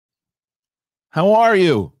How are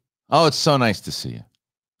you? Oh, it's so nice to see you.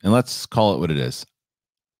 And let's call it what it is.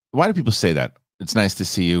 Why do people say that? It's nice to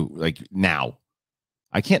see you like now.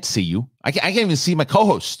 I can't see you. I can't even see my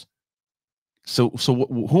co-host. So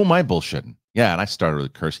who am I bullshitting? Yeah, and I started with a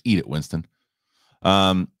curse. Eat it, Winston.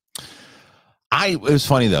 It was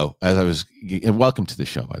funny though, as I was welcome to the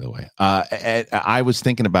show, by the way. I was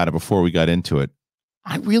thinking about it before we got into it.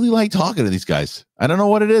 I really like talking to these guys. I don't know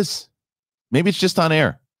what it is. Maybe it's just on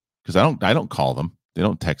air because I don't call them. They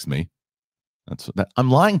don't text me.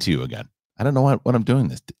 I'm lying to you again. I don't know what I'm doing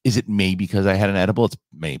this. Is it maybe because I had an edible? It's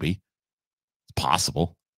maybe. It's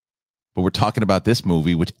possible. But we're talking about this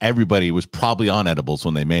movie, which everybody was probably on edibles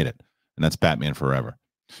when they made it. And that's Batman Forever.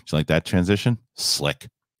 Do you like that transition? Slick.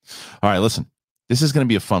 All right, listen. This is going to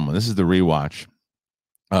be a fun one. This is the rewatch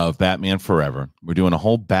of Batman Forever. We're doing a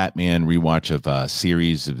whole Batman rewatch of a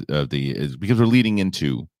series because we're leading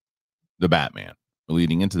into the Batman. We're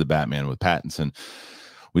leading into the Batman with Pattinson.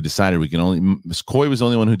 We decided we can only. Coy was the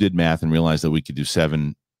only one who did math and realized that we could do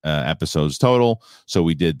 7 episodes total. So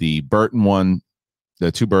we did the Burton one,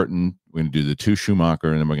 the 2 Burton. We're going to do the 2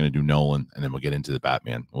 Schumacher, and then we're going to do Nolan, and then we'll get into the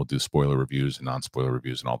Batman. We'll do spoiler reviews and non-spoiler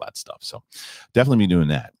reviews and all that stuff. So definitely be doing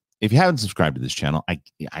that. If you haven't subscribed to this channel,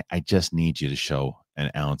 I just need you to show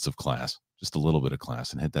an ounce of class, just a little bit of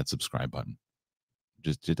class, and hit that subscribe button.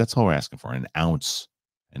 Just that's all we're asking for, an ounce,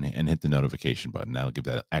 and hit the notification button. That'll give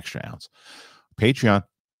that extra ounce. Patreon,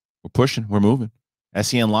 we're pushing, we're moving.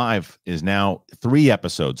 SEN Live is now 3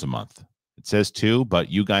 episodes a month. It says 2, but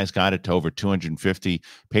you guys got it to over 250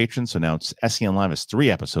 patrons. So now it's SEN Live is 3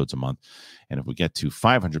 episodes a month. And if we get to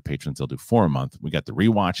 500 patrons, they'll do 4 a month. We got the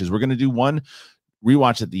rewatches. We're going to do one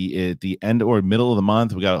rewatch at the end or middle of the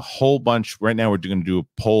month. We got a whole bunch. Right now, we're going to do a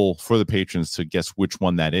poll for the patrons to guess which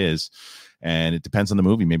one that is. And it depends on the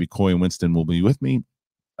movie. Maybe Coy and Winston will be with me.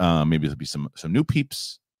 Maybe there'll be some new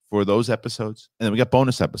peeps for those episodes. And then we got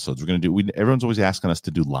bonus episodes. We're going to do, everyone's always asking us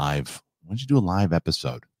to do live. Why don't you do a live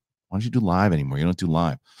episode? Why don't you do live anymore? You don't do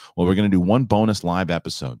live. Well, we're going to do one bonus live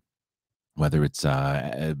episode, whether it's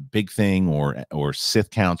a big thing or Sith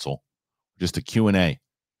Council, just a Q&A.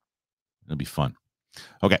 It'll be fun.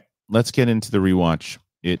 Okay, let's get into the rewatch.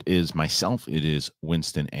 It is myself, it is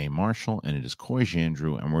Winston A. Marshall, and it is Coy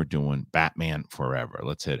Jandrew, and we're doing Batman Forever.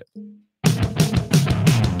 Let's hit it.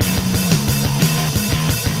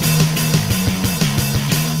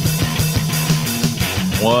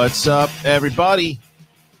 What's up, everybody?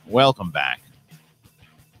 Welcome back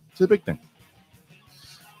to the big thing.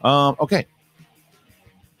 Okay.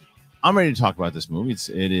 I'm ready to talk about this movie.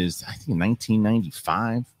 It is, I think,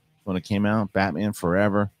 1995 when it came out. Batman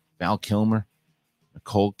Forever, Val Kilmer,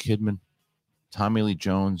 Nicole Kidman, Tommy Lee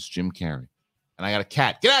Jones, Jim Carrey. And I got a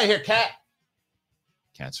cat. Get out of here, cat.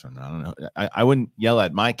 Cat's from, I don't know. I wouldn't yell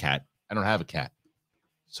at my cat. I don't have a cat.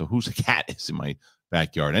 So whose cat is in my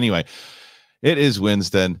backyard? Anyway, it is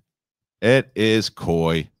Winston. It is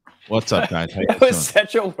Coy. What's up, guys? It was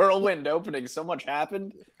such a whirlwind opening. So much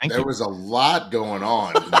happened. There was a lot going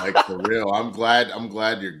on, like for real. I'm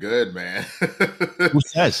glad you're good, man. Who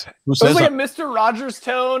says? It was like a Mr. Rogers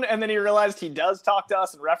tone, and then he realized he does talk to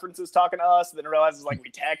us and references talking to us, and then realizes like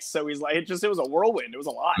we text. So he's like, it was a whirlwind. It was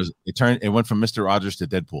a lot. It went from Mr. Rogers to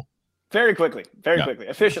Deadpool. Very quickly,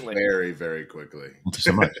 efficiently. Very, very quickly. Thank you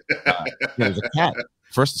so much. There's a cat.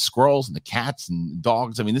 First the squirrels and the cats and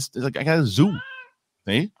dogs. I mean, this is like I got a zoo.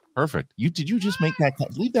 See? Perfect. Did you just make that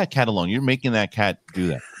cat? Leave that cat alone. You're making that cat do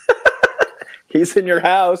that. He's in your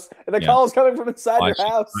house, and the call is coming from inside your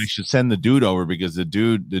house. I should send the dude over because the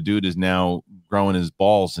dude is now growing his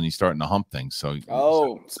balls and he's starting to hump things. So,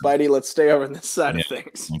 Spidey, let's stay over on this side of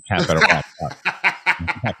things. Cat better watch out.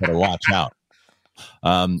 Cat better watch out.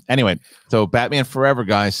 Anyway, so Batman Forever,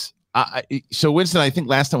 guys. So Winston, I think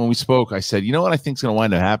last time when we spoke, I said, you know what I think is going to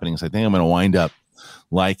wind up happening is I think I'm going to wind up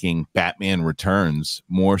liking Batman Returns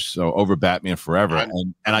more so over Batman Forever.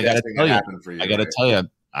 And I got to tell you,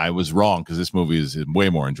 I was wrong because this movie is way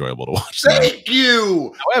more enjoyable to watch. Thank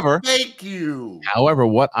you. However,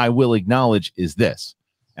 what I will acknowledge is this,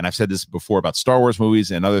 and I've said this before about Star Wars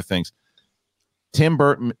movies and other things. Tim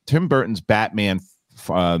Burton's Batman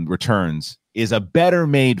Returns is a better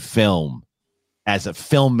made film as a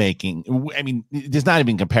filmmaking. I mean, there's not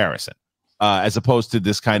even comparison. As opposed to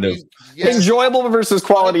this kind of enjoyable versus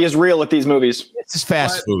quality is real with these movies. This is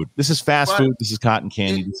fast food. This is fast food. This is cotton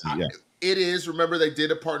candy. It is. Remember, they did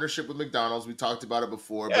a partnership with McDonald's. We talked about it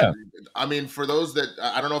before. Yeah. But I mean, for those that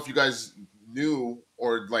I don't know if you guys knew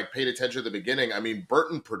or like paid attention at the beginning. I mean,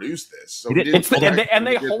 Burton produced this, so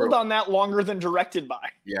they hold on that longer than directed by.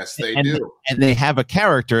 Yes, they do, and they have a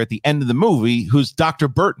character at the end of the movie who's Dr.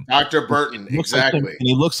 Burton. Dr. Burton, exactly, and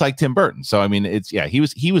he looks like Tim Burton. So I mean,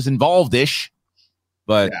 he was involved-ish.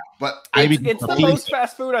 but maybe it's the most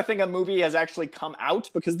fast food I think a movie has actually come out,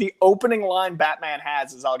 because the opening line Batman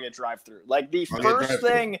has is "I'll get drive-through." Like the first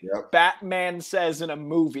thing Batman says in a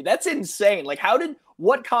movie. That's insane. Like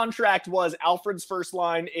what contract was Alfred's first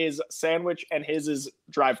line is sandwich and his is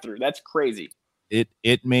drive-through? That's crazy. It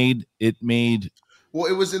made. Well,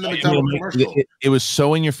 it was in the McDonald's commercial. It was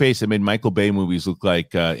so in your face. It made Michael Bay movies look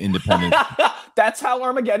like independent. That's how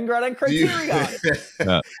Armageddon got on Criterion.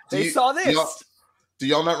 They saw this. Do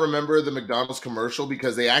y'all not remember the McDonald's commercial?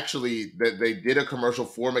 Because they did a commercial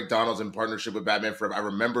for McDonald's in partnership with Batman Forever. I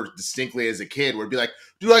remember distinctly as a kid where it'd be like,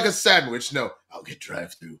 do you like a sandwich? No, I'll get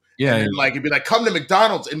drive-through. Yeah. And like it'd be like, come to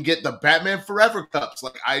McDonald's and get the Batman Forever cups.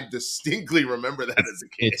 Like I distinctly remember that as a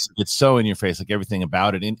kid. It's so in your face, like everything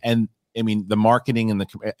about it. And I mean, the marketing and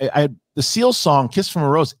the Seal song, Kiss from a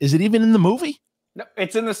Rose, is it even in the movie? No,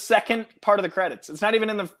 it's in the second part of the credits. It's not even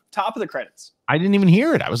in the top of the credits. I didn't even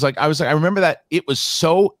hear it. I was like, I remember that it was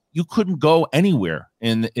so you couldn't go anywhere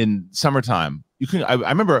in summertime. You couldn't.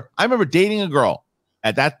 I remember dating a girl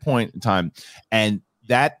at that point in time, and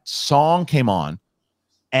that song came on,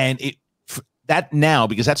 and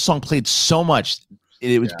because that song played so much,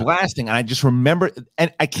 it was blasting, and I just remember,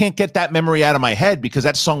 and I can't get that memory out of my head because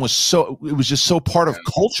that song was just so part of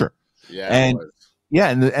culture. Yeah, and. Yeah,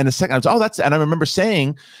 and the second, and I remember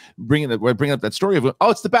saying, bringing up that story of,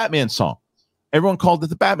 it's the Batman song. Everyone called it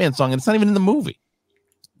the Batman song, and it's not even in the movie.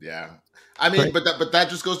 Yeah, I mean, but that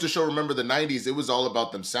just goes to show. Remember the '90s? It was all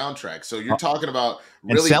about them soundtracks. So you're talking about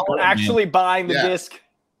really actually buying the disc,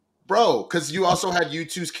 bro. Because you also had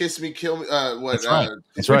U2's "Kiss Me, Kill Me." That's right.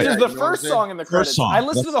 Which is the first song in the credits. I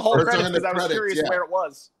listened to the whole credits because I was curious where it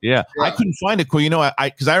was. Yeah, I couldn't find it. Cool,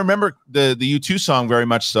 because I remember the U2 song very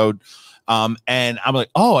much so. And I'm like,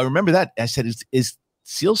 I remember that. I said, is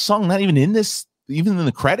Seal's song not even in this, even in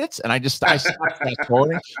the credits? And I stopped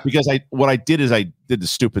forwarding because what I did is I did the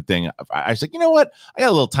stupid thing. I was like, you know what? I got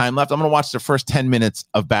a little time left. I'm going to watch the first 10 minutes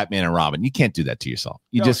of Batman and Robin. You can't do that to yourself.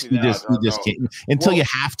 You just can't until you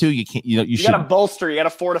have to. You can't. You got to bolster. You got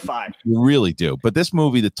to fortify. You really do. But this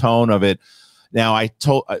movie, the tone of it. Now,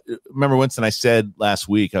 remember, Winston, I said last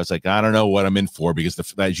week, I was like, I don't know what I'm in for because,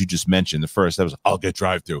 as you just mentioned, the first, that was, I'll get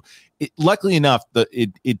drive-through. Luckily enough,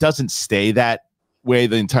 it doesn't stay that way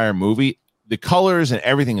the entire movie. The colors and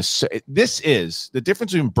everything is the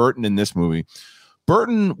difference between Burton and this movie.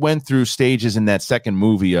 Burton went through stages in that second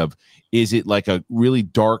movie of, is it like a really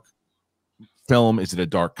dark film? Is it a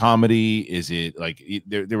dark comedy? Is it like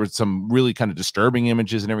there were some really kind of disturbing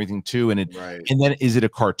images and everything too? And then is it a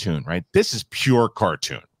cartoon? Right? This is pure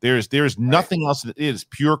cartoon. There's nothing else. It is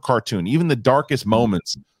pure cartoon. Even the darkest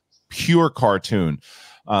moments, pure cartoon.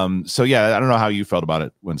 So yeah, I don't know how you felt about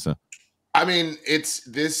it, Winston. I mean,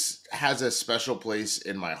 this has a special place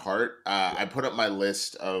in my heart. I put up my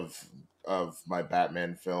list of my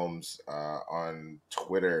Batman films on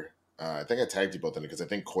Twitter. I think I tagged you both in it because I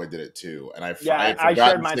think Coy did it too. And I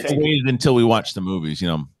shared mine. I waited until we watched the movies,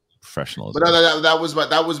 professionals. But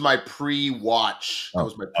that was my pre-watch. That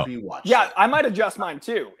was my pre-watch. Yeah, I might adjust mine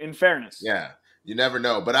too. In fairness. Yeah, you never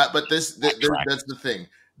know. But that's the thing.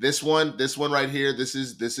 This one right here. This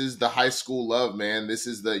is the high school love, man. This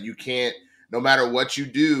is you can't. No matter what you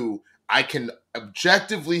do, I can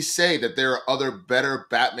objectively say that there are other better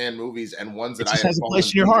Batman movies and ones that has a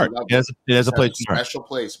place in your heart. It has a place in your heart. Special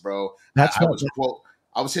place, bro. I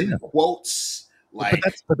was hitting quotes like.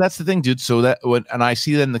 But that's the thing, dude. So and I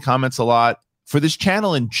see that in the comments a lot for this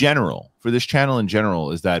channel in general.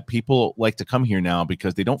 Is that people like to come here now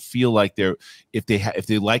because they don't feel like if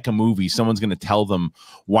they like a movie, someone's going to tell them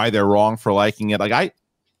why they're wrong for liking it. Like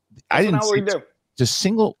I didn't see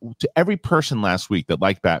to every person last week that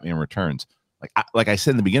liked Batman Returns. Like I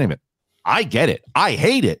said in the beginning of it, I get it. I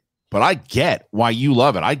hate it, but I get why you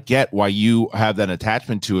love it. I get why you have that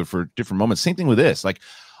attachment to it for different moments. Same thing with this. Like,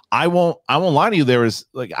 I won't lie to you. There was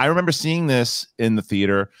I remember seeing this in the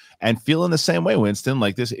theater and feeling the same way, Winston.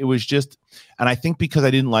 Like this, it was just, and I think because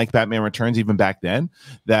I didn't like Batman Returns even back then,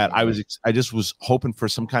 that I just was hoping for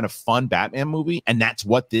some kind of fun Batman movie, and that's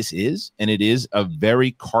what this is. And it is a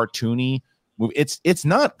very cartoony movie. It's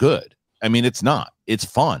not good. I mean, it's not. It's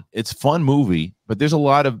fun. It's a fun movie, but there's a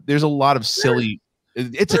lot of silly.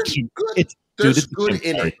 There's good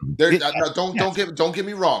in it. Don't get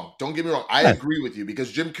me wrong. Don't get me wrong. I agree with you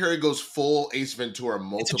because Jim Carrey goes full Ace Ventura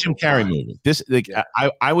multiple times. It's a Jim Carrey movie.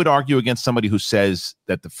 I would argue against somebody who says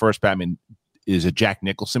that the first Batman is a Jack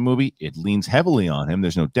Nicholson movie. It leans heavily on him.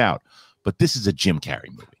 There's no doubt. but this is a Jim Carrey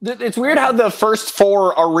movie. It's weird how the first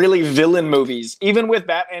 4 are really villain movies. Even with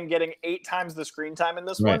Batman getting 8 times the screen time in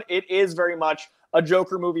this one, it is very much a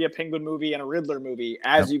Joker movie, a Penguin movie, and a Riddler movie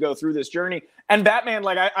as you go through this journey. And Batman,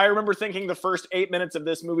 like I remember thinking the first 8 minutes of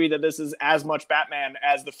this movie that this is as much Batman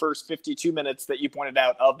as the first 52 minutes that you pointed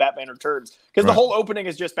out of Batman Returns. Because the whole opening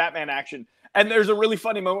is just Batman action. And there's a really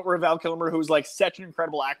funny moment where Val Kilmer, who's like such an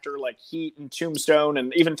incredible actor, like Heat and Tombstone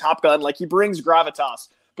and even Top Gun, like he brings gravitas.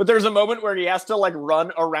 But there's a moment where he has to like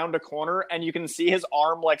run around a corner and you can see his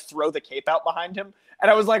arm like throw the cape out behind him. And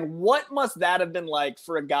I was like, what must that have been like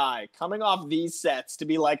for a guy coming off these sets to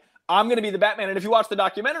be like, I'm going to be the Batman? And if you watch the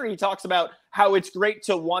documentary, he talks about how it's great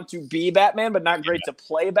to want to be Batman, but not great to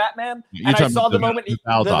play Batman. And I saw the moment, the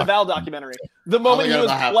Val documentary, the moment he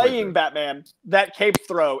was playing Batman, that cape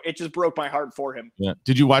throw, it just broke my heart for him. Yeah.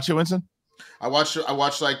 Did you watch it, Winston? I watched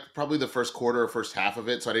like probably the first quarter or first half of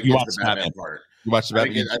it, so I didn't get to the Batman part. You watched the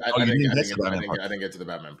Batman? I didn't get to the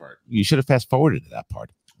Batman part. You should have fast forwarded to that part.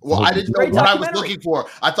 Well, I didn't know what I was looking for.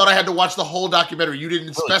 I thought I had to watch the whole documentary. You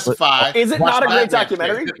didn't specify. Is it not a great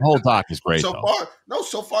documentary? The whole doc is great. So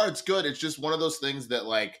far it's good. It's just one of those things that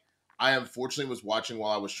like I unfortunately was watching while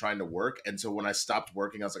I was trying to work, and so when I stopped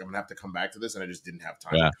working, I was like, I'm gonna have to come back to this, and I just didn't have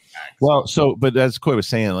time. Yeah. Well, but as Coy was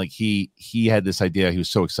saying, like he had this idea. He was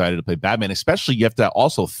so excited to play Batman. Especially, you have to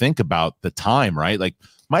also think about the time, right? Like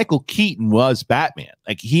Michael Keaton was Batman.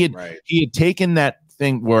 Like he had taken that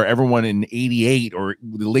thing where everyone in 88 or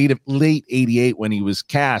late 88 when he was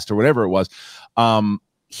cast or whatever it was,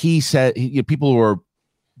 he said people were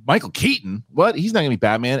Michael Keaton, what? He's not gonna be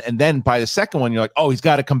Batman. And then by the second one, you're like, oh, he's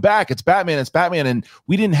got to come back. It's Batman. And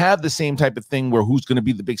we didn't have the same type of thing where who's going to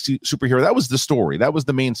be the big superhero. That was the story. That was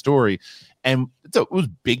the main story. And it was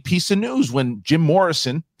a big piece of news when Jim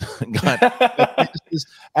Morrison got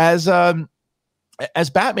as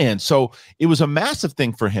Batman. So it was a massive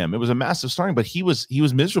thing for him. It was a massive starting, but he was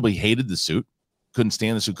miserable. He hated the suit, couldn't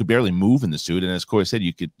stand the suit, could barely move in the suit. And as Corey said,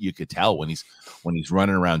 you could tell when he's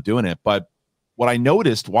running around doing it. But what I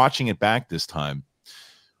noticed watching it back this time,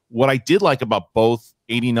 what I did like about both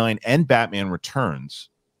 89 and Batman Returns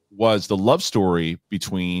was the love story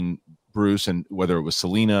between Bruce and whether it was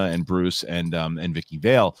Selina and Bruce and Vicky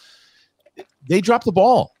Vale. They dropped the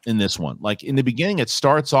ball in this one. Like in the beginning, it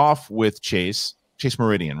starts off with Chase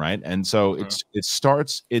Meridian, right? And so it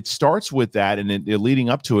starts with that, and they're leading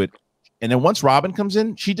up to it. And then once Robin comes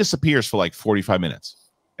in, she disappears for like 45 minutes.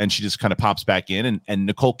 And she just kind of pops back in, and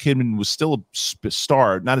Nicole Kidman was still a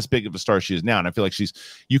star, not as big of a star as she is now. And I feel like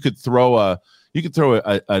you could throw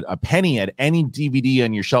a penny at any DVD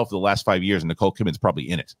on your shelf for the last 5 years, and Nicole Kidman's probably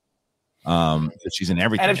in it. She's in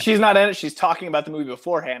everything. And if she's not in it, she's talking about the movie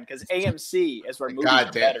beforehand because AMC is where movies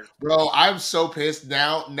are better. Bro, I'm so pissed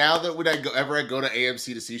now that when I go to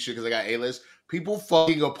AMC to see shit because I got A-list. People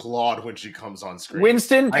fucking applaud when she comes on screen.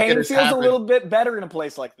 Winston, pain feels a little bit better in a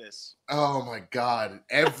place like this. Oh my God.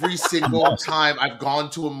 Every single time I've gone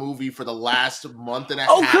to a movie for the last month and a half.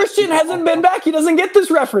 Oh, Christian hasn't been back. He doesn't get this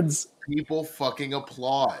reference. People fucking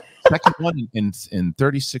applaud. Second one in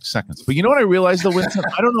 36 seconds. But you know what I realized though, Winston?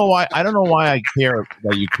 I don't know why I care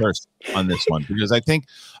that you cursed on this one. Because I think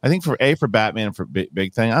for Batman, for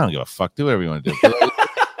Big Thing, I don't give a fuck. Do whatever you want to do.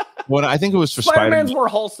 Well, I think it was for Spider-Man's more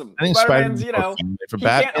wholesome. I think Spider-Man's, for he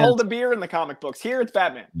can't hold a beer in the comic books. Here, it's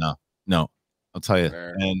Batman. No, I'll tell you.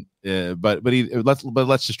 And but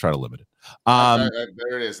let's just try to limit it.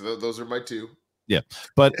 There it is. Those are my two. Yeah,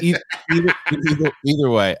 but either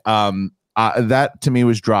way, that to me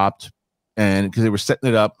was dropped, and because they were setting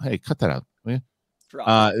it up. Hey, cut that out. Will you?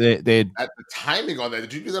 They had at the timing on that.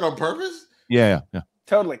 Did you do that on purpose? Yeah.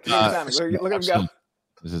 Totally. Look at him go.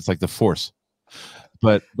 It's like the Force.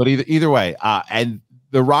 But either way, and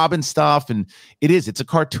the Robin stuff, and it's a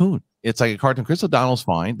cartoon. It's like a cartoon. Chris O'Donnell's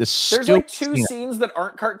fine. There's like two scenes that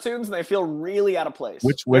aren't cartoons, and they feel really out of place.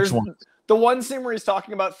 Which one? The one scene where he's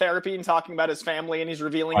talking about therapy and talking about his family, and he's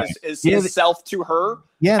revealing his self to her.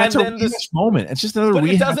 Yeah, that's a rehash moment. It's just another but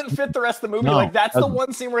rehash. It doesn't fit the rest of the movie. Like that's the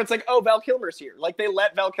one scene where it's like, oh, Val Kilmer's here. Like they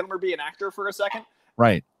let Val Kilmer be an actor for a second.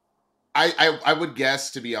 Right. I would guess,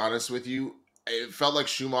 to be honest with you, it felt like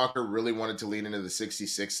Schumacher really wanted to lean into the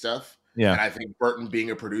 66 stuff. Yeah. And I think Burton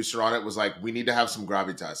being a producer on it was like, we need to have some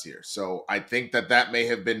gravitas here. So I think that may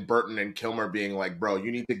have been Burton and Kilmer being like, bro,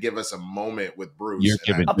 you need to give us a moment with Bruce.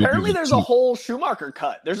 Apparently there's a whole Schumacher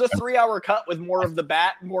cut. There's a 3-hour cut with more of the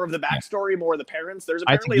backstory, more of the parents. There's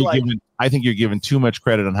apparently I think you're giving too much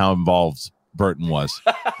credit on how involved Burton was.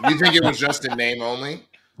 You think it was just in name only?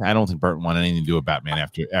 I don't think Burton wanted anything to do with Batman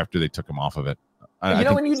after they took him off of it.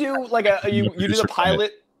 When you do like you do the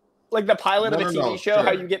pilot like the pilot of a TV show, sure.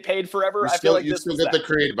 how you get paid forever. I feel like you still get the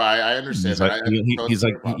creative buy. I understand that. He's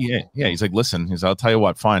like, he's like, listen, I'll tell you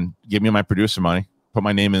what, fine, give me my producer money, put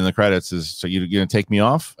my name in the credits. So you're gonna take me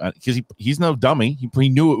off? Because he's no dummy. He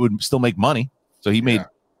knew it would still make money, so he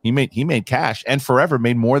made cash, and Forever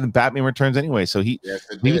made more than Batman Returns anyway. So he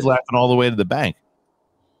was laughing all the way to the bank.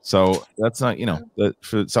 So that's not,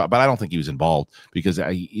 but I don't think he was involved because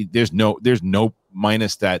there's no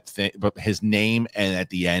minus that thing, but his name and at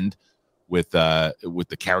the end with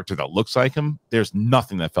the character that looks like him, there's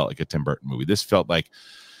nothing that felt like a Tim Burton movie. This felt like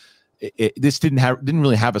this didn't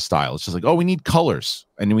really have a style. It's just like, oh, we need colors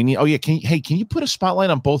and we need, can you put a spotlight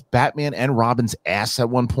on both Batman and Robin's ass at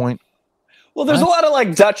one point? Well, there's a lot of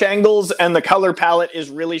like Dutch angles, and the color palette is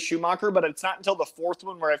really Schumacher, but it's not until the fourth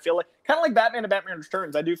one where I feel like, kind of like Batman and Batman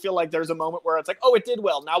Returns, I do feel like there's a moment where it's like, oh, it did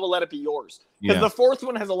well, now we'll let it be yours. Because the fourth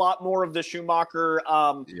one has a lot more of the Schumacher,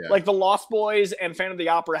 like the Lost Boys and Phantom of the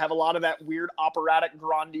Opera have a lot of that weird operatic,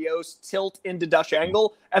 grandiose tilt into Dutch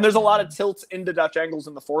angle, and there's a lot of tilts into Dutch angles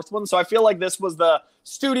in the fourth one. So I feel like this was the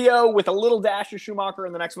studio with a little dash of Schumacher,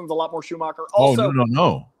 and the next one's a lot more Schumacher. Also,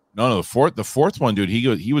 No, the fourth one, dude.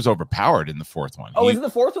 He was overpowered in the fourth one. Oh, is it the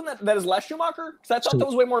fourth one that is less Schumacher? Because I thought that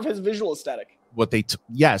was way more of his visual aesthetic. But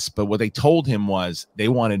what they told him was they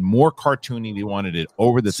wanted more cartoony. They wanted it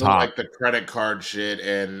over the top, like the credit card shit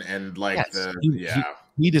and like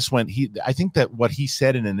He just went. I think that what he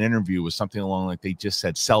said in an interview was something along like they just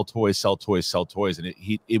said sell toys, sell toys, sell toys, and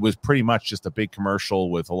it was pretty much just a big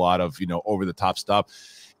commercial with a lot of over the top stuff.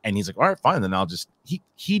 And he's like, all right, fine, then I'll just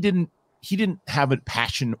he didn't have a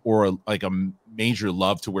passion or a major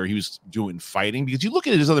love to where he was doing fighting, because you look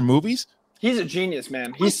at his other movies. He's a genius,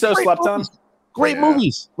 man. He's so slept on. Great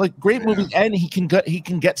movies, and he can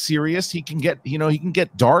get serious. He can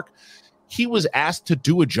get dark. He was asked to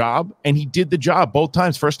do a job, and he did the job both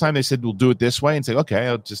times. First time they said we'll do it this way, and say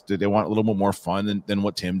okay, they want a little bit more fun than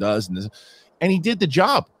what Tim does, and he did the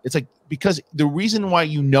job. It's like, because the reason why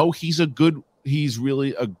he's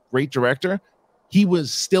really a great director. He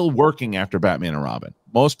was still working after Batman and Robin.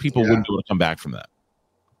 Most people wouldn't be able to come back from that.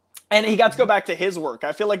 And he got to go back to his work.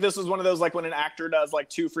 I feel like this was one of those, like when an actor does like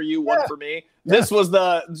 2 for you, 1 for me. Yeah. This was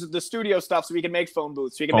the studio stuff, so we can make Phone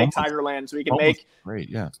Booths, so we can make Tigerland, so we can make great,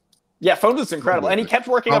 yeah. Yeah, Phone Booth's incredible. And he kept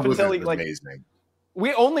working up until amazing.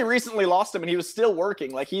 We only recently lost him, and he was still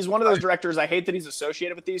working. Like, he's one of those directors, I hate that he's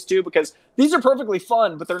associated with these two, because these are perfectly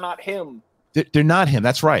fun, but they're not him. They're not him.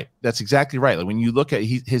 That's right. That's exactly right. Like when you look at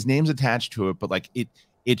his name's attached to it, but like it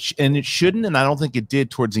shouldn't, and I don't think it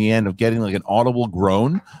did towards the end of getting like an audible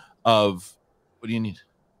groan of, what do you need?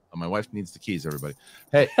 Oh, my wife needs the keys, everybody.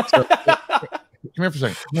 Hey, come here for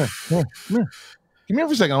a second. Come here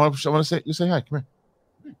for a second. I want to say hi. Come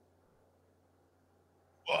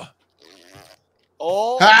here.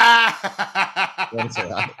 Oh.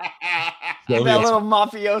 That little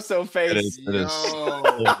mafioso face. It is.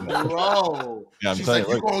 Bro. Yeah, she's like,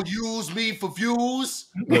 you gonna use me for views?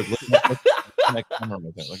 Look at that camera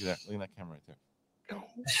right there. Look at that camera right there.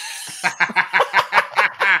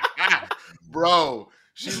 Bro,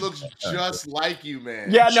 she looks just like you,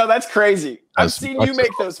 man. Yeah, no, that's crazy. I've seen you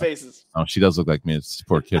make those faces. Oh, she does look like me. It's a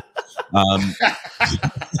poor kid.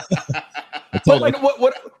 But like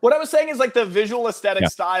what I was saying is like the visual aesthetic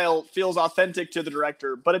style feels authentic to the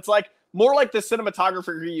director, but it's like more like the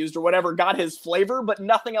cinematographer he used or whatever got his flavor, but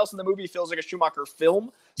nothing else in the movie feels like a Schumacher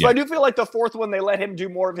film. So I do feel like the fourth one, they let him do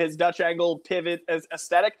more of his Dutch angle pivot as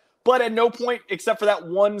aesthetic, but at no point, except for that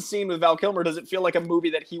one scene with Val Kilmer, does it feel like a movie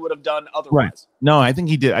that he would have done otherwise. Right. No, I think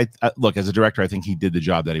he did. I look, as a director, I think he did the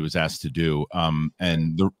job that he was asked to do.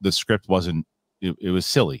 And the script wasn't, it was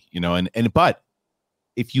silly, but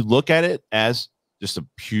if you look at it as just a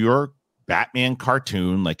pure Batman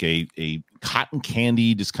cartoon, like a cotton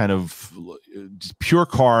candy, just kind of just pure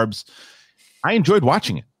carbs, I enjoyed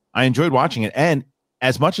watching it. And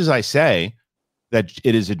as much as I say that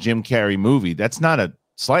it is a Jim Carrey movie, that's not a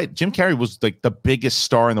slight. Jim Carrey was like the biggest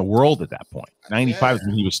star in the world at that point. 95 is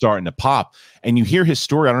when he was starting to pop. And you hear his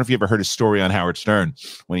story. I don't know if you ever heard his story on Howard Stern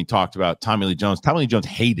when he talked about Tommy Lee Jones. Tommy Lee Jones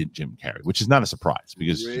hated Jim Carrey, which is not a surprise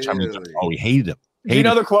because Tommy Lee Jones, he hated him. Do you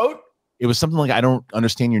know the quote? It was something like, I don't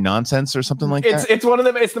understand your nonsense or something like that. It's one of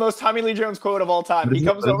them. It's the most Tommy Lee Jones quote of all time. He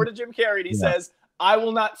comes over to Jim Carrey and he says, I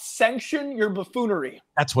will not sanction your buffoonery.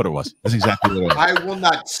 That's what it was. That's exactly what it was. I will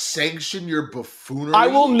not sanction your buffoonery.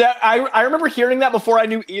 I remember hearing that before I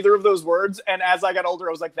knew either of those words. And as I got older,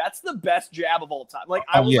 I was like, that's the best jab of all time. Like,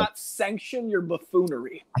 I will not sanction your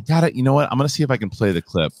buffoonery. I got it. You know what? I'm going to see if I can play the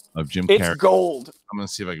clip of Jim Carrey. It's gold. I'm going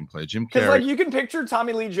to see if I can play Jim Carrey. Because like you can picture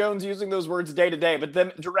Tommy Lee Jones using those words day to day, but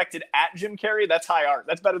then directed at Jim Carrey, that's high art.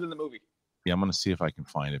 That's better than the movie. Yeah, I'm going to see if I can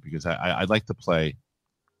find it because I'd like to play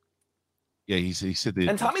Yeah, he said that.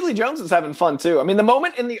 And Tommy Lee Jones is having fun too. I mean, the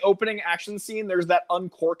moment in the opening action scene, there's that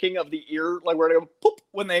uncorking of the ear, like where they go poop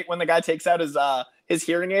when the guy takes out his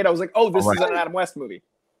hearing aid. I was like, oh, this is an Adam West movie.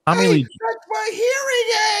 Tommy Lee, that's my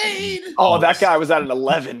hearing aid. Oh, that guy was at an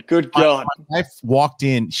 11. Good God. My wife walked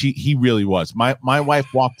in. He really was. My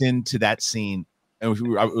wife walked into that scene. And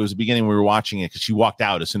it was the beginning. We were watching it because she walked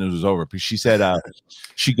out as soon as it was over. Because she said,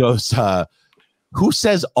 she goes, "Who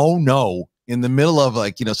says oh no in the middle of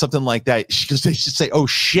something like that?" She goes, "They should say oh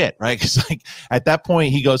shit," right? Because at that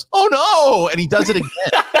point he goes, "Oh no," and he does it again.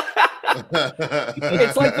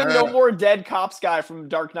 It's like the No More Dead Cops guy from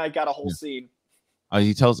Dark Knight got a whole scene.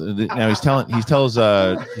 He tells now he's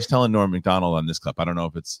telling Norm Macdonald on this clip. I don't know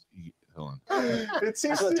if it's. Hold on. It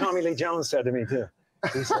seems what Tommy Lee Jones said to me too.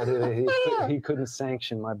 He said he couldn't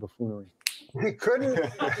sanction my buffoonery. He couldn't.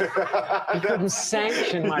 He couldn't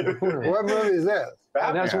sanction my buffoonery. What movie is this?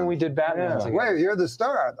 That's when we did Batman. Yeah. Wait, you're the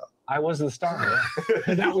star though. I was the star.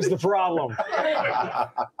 Yeah. That was the problem.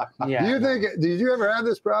 Yeah. Do you think? Did you ever have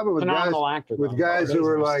this problem with guys who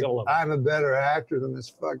were like, "I'm a better actor than this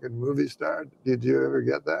fucking movie star"? Did you ever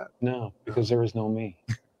get that? No, because there was no me.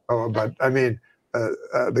 Oh, but I mean,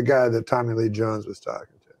 the guy that Tommy Lee Jones was talking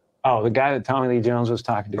to. Oh, the guy that Tommy Lee Jones was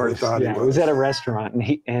talking to. It was at a restaurant,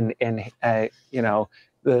 and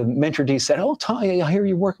the maitre d' said, "Oh, Tommy, I hear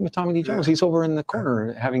you're working with Tommy Lee Jones. He's over in the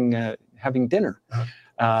corner having dinner."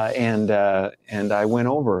 And I went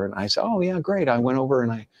over and I said, "Oh yeah, great." I went over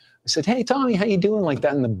and I said, "Hey Tommy, how you doing?" Like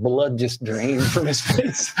that, and the blood just drained from his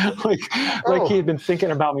face, like he had been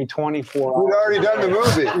thinking about me 24 hours. We'd already done the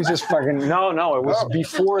movie. It was just fucking no. It was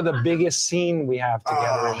before the biggest scene we have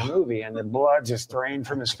together in the movie, and the blood just drained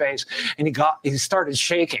from his face, and he started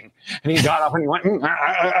shaking, and he got up and he went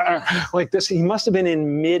like this. He must have been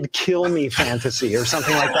in mid kill me fantasy or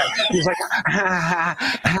something like that. He was like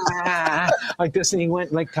like this, and he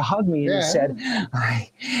went like to hug me, and he said,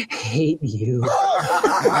 "I hate you."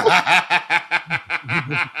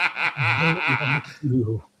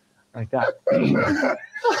 Like that.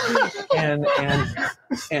 and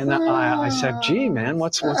I said, "Gee, man,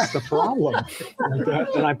 what's the problem?" Like that.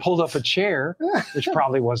 And I pulled up a chair, which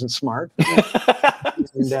probably wasn't smart.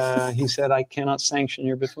 And he said, "I cannot sanction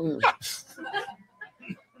your buffoonery."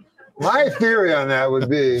 My theory on that would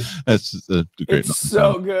be that's a great. It's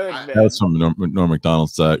so good, man. That's from Norm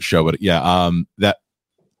Macdonald's show, but he hated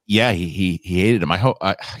him. He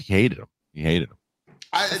hated him. He hated him.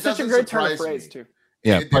 It's such a great turn of phrase too.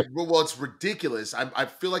 Yeah, well, it's ridiculous. I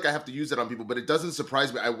feel like I have to use it on people, but it doesn't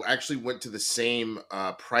surprise me. I actually went to the same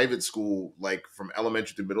private school, like from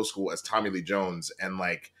elementary to middle school, as Tommy Lee Jones, and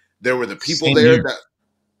like there were the people same there year.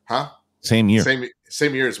 Same year.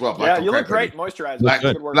 Same year as well. Black you look great, moisturized. Black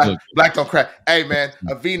don't crack. Hey man,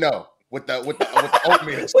 a vino with the oatmeal. With the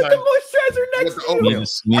moisturizer next to you.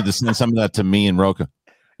 You need to send some of that to me and Roka.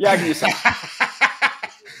 Yeah, I can use some.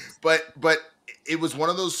 But it was one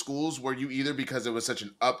of those schools where you either, because it was such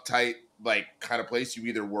an uptight like kind of place, you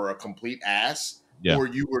either were a complete ass or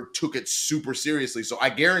you took it super seriously. So I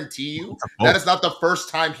guarantee you that is not the first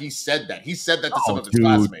time he said that. He said that to some of his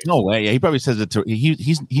classmates. No way. Yeah, he probably says it to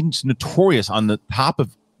he's notorious on the top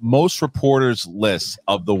of most reporters' lists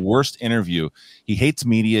of the worst interview. He hates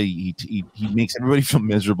media. He makes everybody feel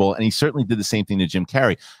miserable, and he certainly did the same thing to Jim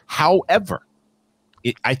Carrey. However,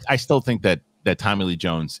 I still think that Tommy Lee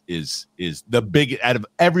Jones is the big out of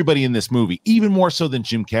everybody in this movie, even more so than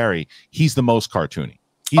Jim Carrey. He's the most cartoony.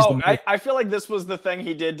 I feel like this was the thing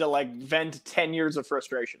he did to like vent 10 years of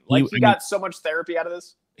frustration. Like he got so much therapy out of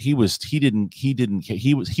this. He was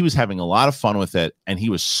having a lot of fun with it, and he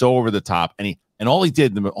was so over the top, and all he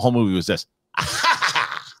did in the whole movie was this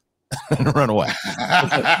and run away.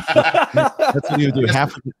 That's what you do.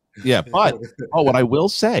 But what I will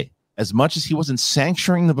say, as much as he wasn't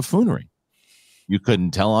sanctioning the buffoonery, you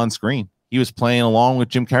couldn't tell on screen. He was playing along with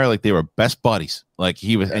Jim Carrey like they were best buddies. Like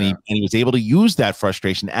he was, and he was able to use that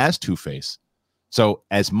frustration as Two-Face. So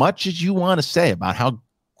as much as you want to say about how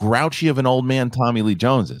grouchy of an old man Tommy Lee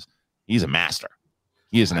Jones is, he's a master.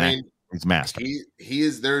 He is an actor. He's a master. He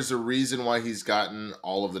is. There's a reason why he's gotten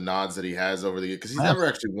all of the nods that he has over the years, because he's never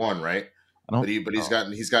actually won, right? But he's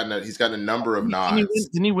gotten a number of nods.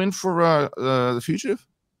 Didn't he win for The Fugitive?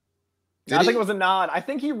 I think it was a nod. I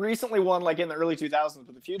think he recently won like in the early 2000s,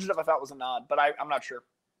 but The Fugitive I thought was a nod, but I'm not sure.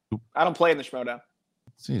 I don't play in the Schmodown.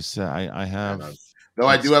 See, I have. No,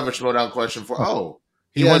 I do have a Schmodown question for.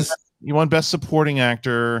 He won Best Supporting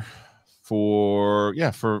Actor for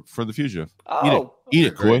The Fugitive. Oh, eat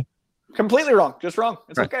it, Coy. Completely wrong. Just wrong.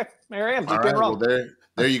 It's okay. Here I am. Just being wrong. Well,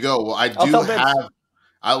 there you go. Well, I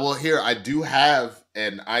do have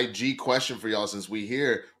an IG question for y'all since we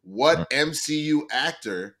here. What MCU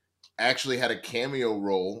actor actually had a cameo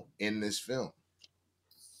role in this film.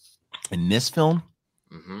 In this film?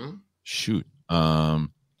 Mm-hmm. Shoot. Well,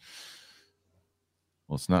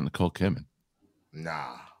 it's not Nicole Kidman.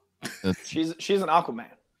 Nah. She's an Aquaman.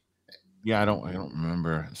 Yeah, I don't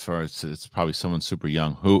remember. As far as it's probably someone super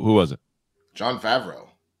young. Who was it? Jon Favreau.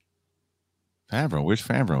 Favreau. Where's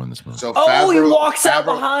Favreau in this movie? So he walks out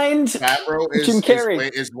behind Favreau Jim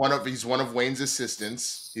Carrey. He's one of Wayne's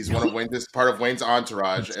assistants. He's one of Wayne's part of Wayne's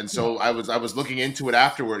entourage. And so I was looking into it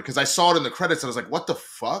afterward because I saw it in the credits and I was like, what the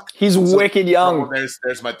fuck? He's wicked young.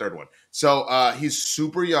 There's my third one. So he's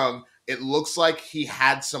super young. It looks like he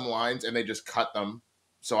had some lines and they just cut them.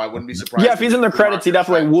 So I wouldn't be surprised. Yeah, if he's in the credits, he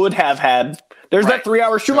definitely would have had. There's that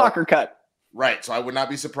 3-hour Schumacher cut. Right, so I would not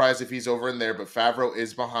be surprised if he's over in there. But Favreau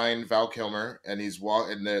is behind Val Kilmer, and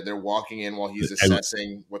they're walking in while he's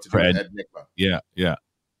assessing what to do with Ed Nigma.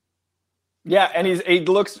 Yeah, and he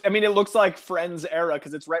looks. I mean, it looks like Friends era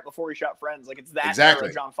because it's right before he shot Friends. Like it's that era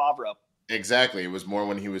of Jon Favreau. Exactly, it was more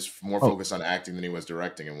when he was more focused on acting than he was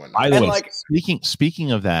directing and whatnot. By the way,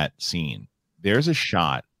 speaking of that scene, there's a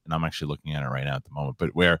shot, and I'm actually looking at it right now at the moment,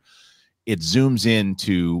 but where it zooms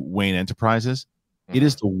into Wayne Enterprises. It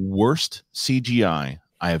is the worst CGI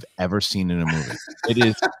I have ever seen in a movie. It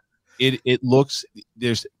is. It looks.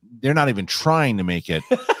 They're not even trying to make it.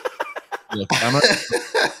 Look, I'm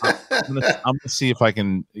gonna see if I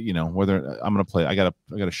can. Whether I'm gonna play. I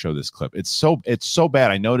gotta show this clip. It's so bad.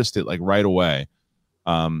 I noticed it like right away.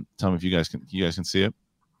 Tell me if you guys can see it.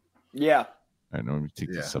 Yeah. All right. Let me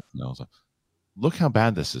take this up. Look how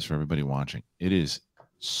bad this is for everybody watching. It is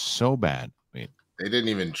so bad. Wait. They didn't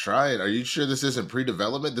even try it. Are you sure this isn't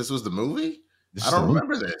pre-development? This was the movie? I don't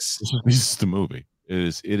remember this. This is the movie.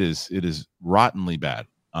 It is rottenly bad.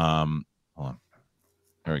 Hold on.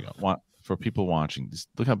 There we go. For people watching,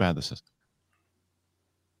 look how bad this is.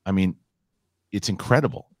 I mean, it's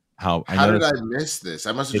incredible. How did I miss this?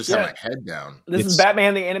 I must have just had my head down. This is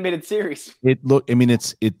Batman the Animated Series. That's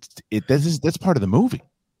part of the movie.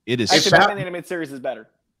 It is. Actually, Batman the Animated Series is better.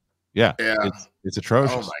 Yeah. It's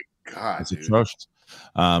atrocious. Oh my God, it's atrocious.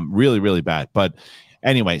 Really, really bad. But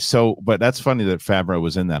anyway, but that's funny that Favreau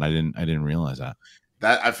was in that. I didn't realize that.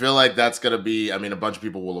 That I feel like that's gonna be. I mean, a bunch of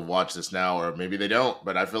people will have watched this now, or maybe they don't.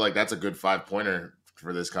 But I feel like that's a good 5-pointer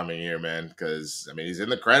for this coming year, man. Because I mean, he's in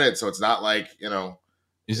the credits, so it's not like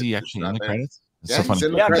Is he actually in the credits? Yeah, he's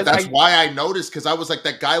in the credits. That's why I noticed, because I was like,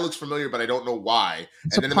 that guy looks familiar, but I don't know why.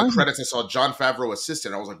 And then in the credits, I saw Jon Favreau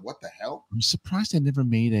assistant. I was like, what the hell? I'm surprised they never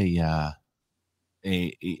made a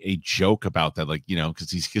joke about that, like because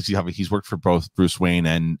he's worked for both Bruce Wayne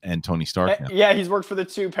and Tony Stark now. Yeah, he's worked for the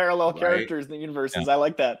two parallel characters in the universes. I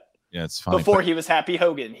like that. Yeah, it's funny. Before he was Happy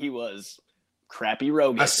Hogan, he was Crappy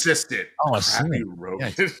Rogan. Assistant. Oh, Crappy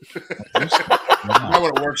Rogan. I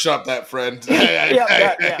want to workshop that, friend. Yeah.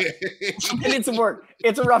 It needs some work.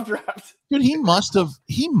 It's a rough draft. Dude, he must have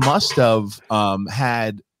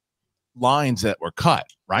had lines that were cut,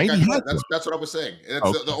 right? That's what I was saying.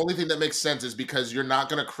 The only thing that makes sense is because you're not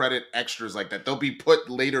going to credit extras like that. They'll be put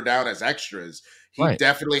later down as extras. He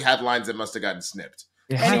definitely had lines that must have gotten snipped.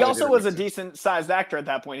 And he also was a decent sized actor at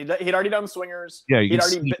that point. He'd already done Swingers. Yeah, he'd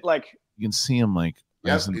already been like. You can see him like.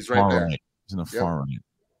 He's right there. Right. He's in the far right.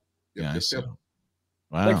 Yeah, I see him.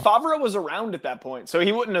 Wow. Like Favreau was around at that point, so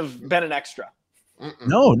he wouldn't have been an extra.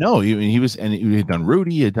 No, he was, and he had done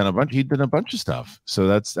Rudy. He did a bunch of stuff. So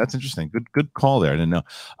that's interesting. Good call there. I didn't know.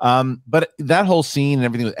 But that whole scene and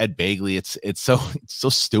everything with Ed Begley, it's so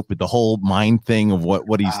stupid. The whole mind thing of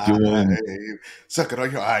what he's doing. Suck it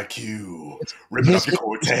on your IQ, ripping up your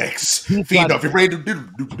cortex, feeding off your brain.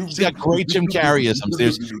 He's got great Jim Carreyisms.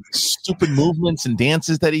 There's stupid movements and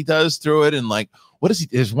dances that he does through it, and like, what is he?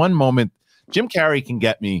 There's one moment. Jim Carrey can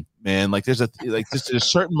get me, man. Like there's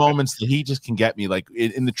certain moments that he just can get me. Like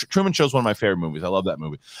in the Truman Show is one of my favorite movies. I love that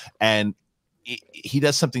movie, and he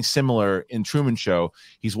does something similar in Truman Show.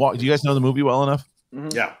 Do you guys know the movie well enough? Mm-hmm.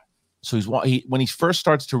 Yeah. So when he first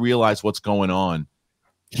starts to realize what's going on,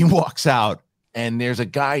 he walks out and there's a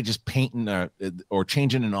guy just painting or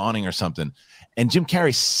changing an awning or something, and Jim Carrey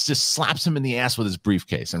just slaps him in the ass with his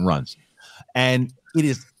briefcase and runs, and it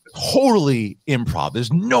is totally improv.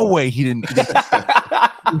 There's no way he didn't. He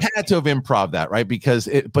had to have improv that, right?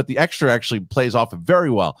 But the extra actually plays off it very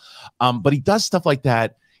well. But he does stuff like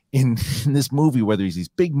that in this movie, where there's these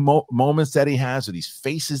big moments that he has, or these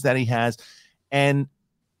faces that he has. And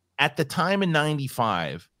at the time in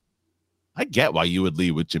 '95, I get why you would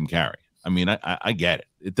lead with Jim Carrey. I mean, I get it.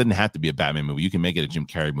 It doesn't have to be a Batman movie. You can make it a Jim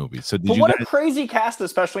Carrey movie. So but what a crazy cast,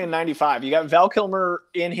 especially in 95. You got Val Kilmer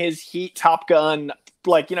in his Heat, Top Gun.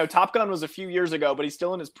 Like, you know, Top Gun was a few years ago, but he's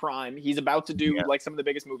still in his prime. He's about to do like some of the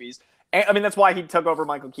biggest movies. And, I mean, that's why he took over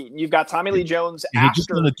Michael Keaton. You've got Tommy Lee Jones. He just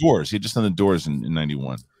done the Doors. He just done the Doors in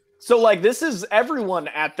 91. So, like, this is everyone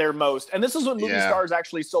at their most. And this is when movie stars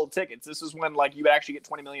actually sold tickets. This is when, like, you would actually get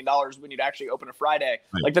 $20 million when you'd actually open a Friday.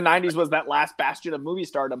 Right. Like, the 90s was that last bastion of movie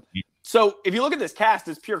stardom. So, if you look at this cast,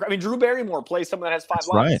 it's pure. I mean, Drew Barrymore plays someone that has 5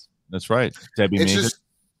 lines. Right. That's right. Debbie Mazer.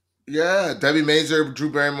 Debbie Mazer,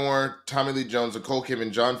 Drew Barrymore, Tommy Lee Jones, Nicole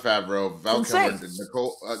Kidman, John Favreau, Val Kilmer,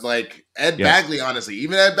 Nicole, like Ed Bagley. Honestly,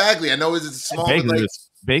 even Ed Bagley, I know it's small. Bagley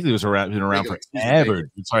was been around forever.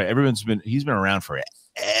 Sorry, he's been around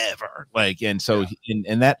forever. Like, and so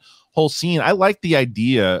and that whole scene, I like the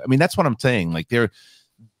idea. I mean, that's what I'm saying. Like,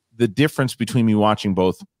 the difference between me watching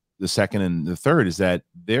both the second and the third is that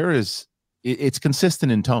it's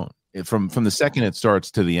consistent in tone. From the second it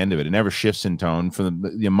starts to the end of it, it never shifts in tone.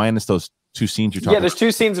 Minus those 2 scenes you're talking. Yeah, there's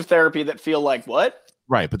 2 scenes of therapy that feel like what?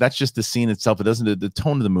 Right, but that's just the scene itself. It doesn't. The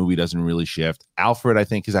tone of the movie doesn't really shift. Alfred, I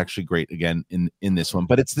think, is actually great again in this one,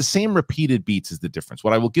 but it's the same repeated beats is the difference.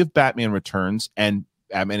 What I will give Batman Returns and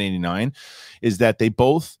Batman 89 is that they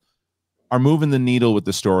both are moving the needle with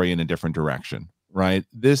the story in a different direction. Right.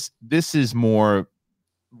 This is more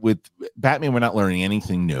with Batman. We're not learning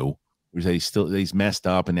anything new. He's messed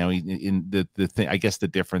up, and now the thing. I guess the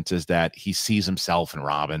difference is that he sees himself in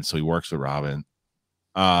Robin, so he works with Robin.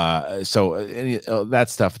 That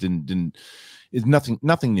stuff is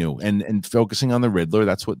nothing new, and focusing on the Riddler.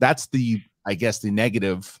 That's the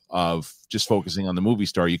negative of just focusing on the movie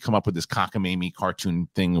star. You come up with this cockamamie cartoon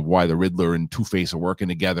thing of why the Riddler and Two-Face are working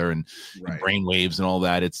together and brainwaves and all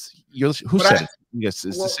that. Who said it? Yes,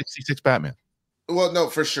 it's the 66 Batman. Well, no,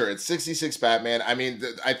 for sure. It's 66 Batman. I mean,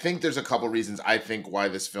 I think there's a couple reasons I think why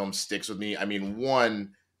this film sticks with me. I mean,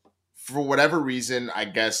 one, for whatever reason, I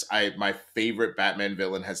guess my favorite Batman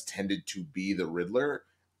villain has tended to be the Riddler.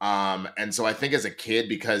 And so I think as a kid,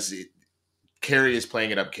 because Carrie is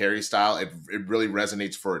playing it up Carrie style, it really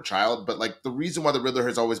resonates for a child. But like the reason why the Riddler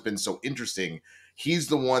has always been so interesting, he's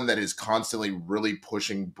the one that is constantly really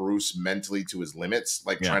pushing Bruce mentally to his limits,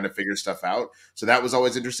 like trying to figure stuff out. So that was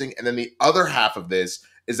always interesting. And then the other half of this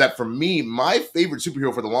is that for me, my favorite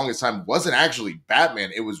superhero for the longest time wasn't actually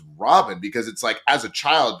Batman. It was Robin, because it's like, as a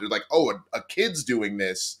child, you're like, oh, a kid's doing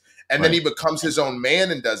this. And then he becomes his own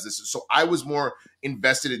man and does this. So I was more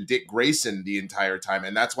invested in Dick Grayson the entire time.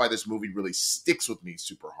 And that's why this movie really sticks with me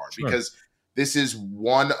super hard, because this is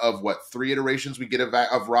one of 3 iterations we get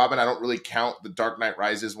of Robin. I don't really count the Dark Knight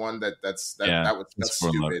Rises one. That's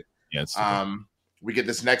stupid. Yeah, we get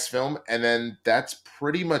this next film, and then that's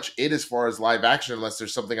pretty much it as far as live action, unless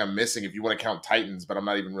there's something I'm missing. If you want to count Titans, but I'm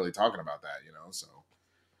not even really talking about that, So,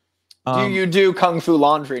 do you do Kung Fu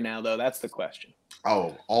Laundry now, though? That's the question.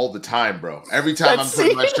 Oh, all the time, bro. Every time I'm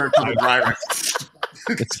putting my shirt to the dryer.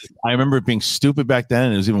 I remember it being stupid back then,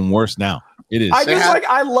 and it was even worse now. It is.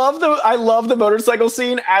 I love the motorcycle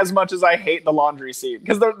scene as much as I hate the laundry scene,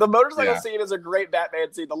 because the motorcycle scene is a great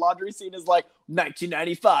Batman scene. The laundry scene is like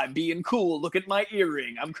 1995, being cool. Look at my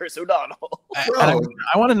earring. I'm Chris O'Donnell. I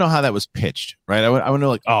want to know how that was pitched, right? I want to know,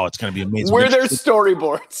 like, oh, it's going to be amazing. Where there's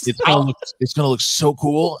storyboards. It's going to look so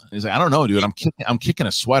cool. And he's like, I don't know, dude. I'm kicking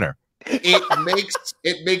a sweater.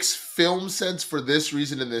 It makes film sense for this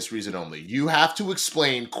reason and this reason only. You have to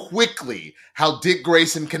explain quickly how Dick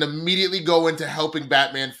Grayson can immediately go into helping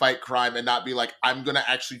Batman fight crime and not be like, I'm going to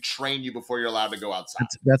actually train you before you're allowed to go outside.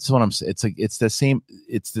 That's what I'm saying. It's like it's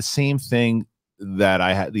the same thing that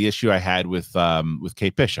I had, the issue I had with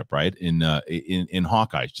Kate Bishop, right? In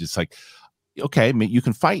Hawkeye. Just like, okay, you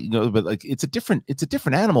can fight, but like it's a different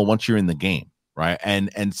animal once you're in the game. Right.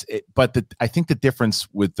 I think the difference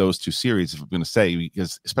with those 2 series, if I'm going to say,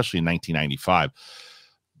 because especially in 1995,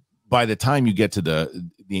 by the time you get to the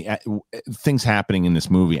things happening in this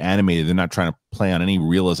movie animated, they're not trying to play on any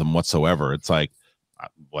realism whatsoever. It's like,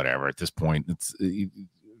 whatever at this point. It's,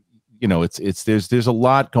 there's a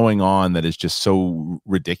lot going on that is just so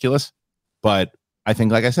ridiculous. But I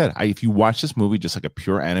think, like I said, if you watch this movie just like a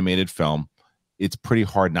pure animated film, it's pretty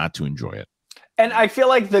hard not to enjoy it. And I feel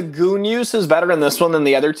like the goon use is better in this one than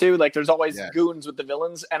the other 2. Like, there's always goons with the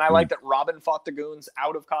villains. And I like that Robin fought the goons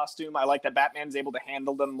out of costume. I like that Batman's able to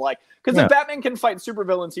handle them. Like, because if Batman can fight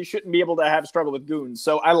supervillains, he shouldn't be able to have struggle with goons.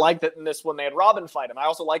 So I like that in this one they had Robin fight him. I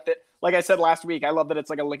also like that, like I said last week, I love that it's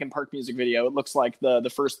like a Linkin Park music video. It looks like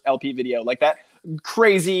the first LP video. Like that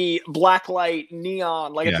crazy blacklight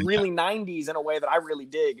neon. Like, it's really 90s in a way that I really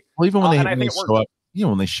dig. Well, even when they show up. you know,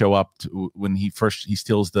 when they show up when he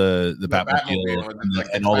steals the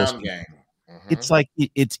Batmobile and all those gang. It's like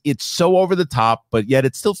it's so over the top, but yet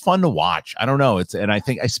it's still fun to watch. I don't know. And I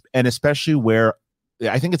think especially where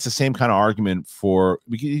I think it's the same kind of argument for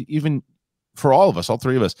even for all of us, all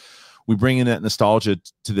three of us. We bring in that nostalgia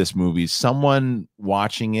to this movie. Someone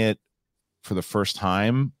watching it for the first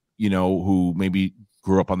time, you know, who maybe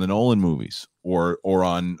grew up on the Nolan movies or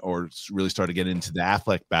really started getting into the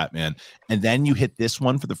Affleck Batman, and then you hit this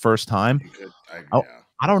one for the first time.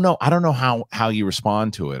 I don't know. I don't know how you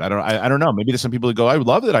respond to it. I don't know. Maybe there's some people that go, I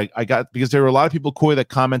love it. I got, because there were a lot of people, Coy, that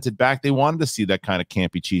commented back. They wanted to see that kind of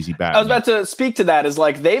campy, cheesy Batman. I was about to speak to that. Is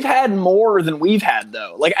like, they've had more than we've had,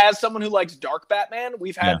 though. Like, as someone who likes dark Batman,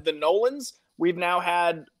 we've had the Nolans. We've now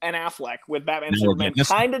had an Affleck with Batman, Superman,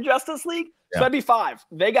 kind of Justice League. So that'd be 5.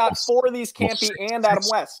 They got 4 of these campy and Adam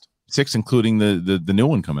West. 6, including the new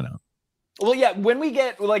one coming out. Well, yeah, when we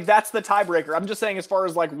get, like, that's the tiebreaker. I'm just saying, as far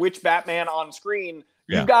as, like, which Batman on screen,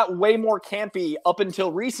 you've got way more campy up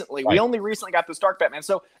until recently. Right. We only recently got this dark Batman.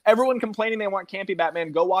 So everyone complaining they want campy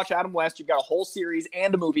Batman, go watch Adam West. You've got a whole series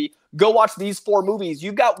and a movie. Go watch these 4 movies.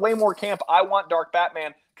 You've got way more camp. I want dark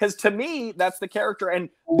Batman. Because to me, that's the character. And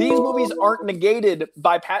these movies aren't negated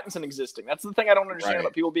by Pattinson existing. That's the thing I don't understand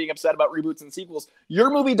about people being upset about reboots and sequels. Your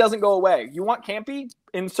movie doesn't go away. You want campy?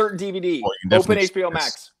 Insert DVD. Open HBO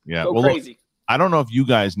Max. Yeah. Go crazy. Look, I don't know if you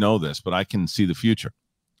guys know this, but I can see the future.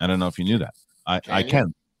 I don't know if you knew that. I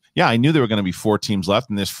can. Yeah, I knew there were going to be 4 teams left,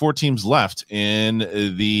 and there's 4 teams left in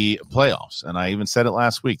the playoffs. And I even said it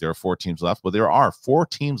last week. There are 4 teams left. Well, there are 4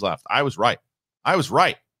 teams left. I was right.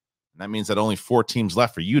 And that means that only 4 teams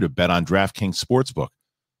left for you to bet on DraftKings Sportsbook.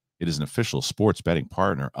 It is an official sports betting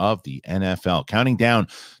partner of the NFL. Counting down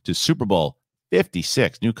to Super Bowl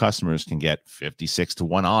 56. New customers can get 56 to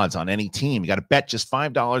 1 odds on any team. You got to bet just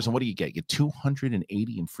 $5, and what do you get? You get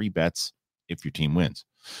 280 in free bets if your team wins.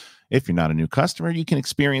 If you're not a new customer, you can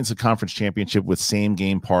experience the conference championship with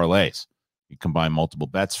same-game parlays. You combine multiple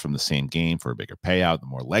bets from the same game for a bigger payout. The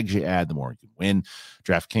more legs you add, the more you can win.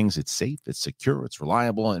 DraftKings, it's safe, it's secure, it's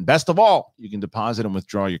reliable, and best of all, you can deposit and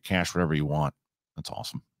withdraw your cash wherever you want. That's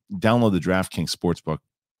awesome. Download the DraftKings Sportsbook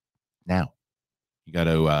now. You got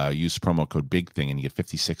to use promo code BIGTHING, and you get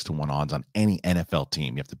 56 to 1 odds on any NFL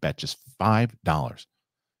team. You have to bet just $5.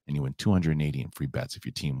 And you win 280 in free bets if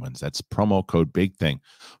your team wins. That's promo code BIGTHING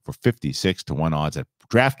for 56 to 1 odds at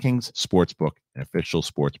DraftKings Sportsbook, an official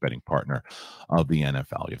sports betting partner of the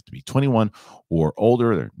NFL. You have to be 21 or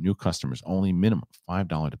older. They're new customers only. Minimum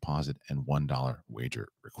 $5 deposit and $1 wager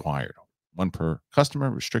required. 1 per customer.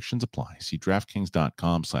 Restrictions apply. See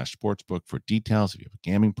DraftKings.com/sportsbook for details. If you have a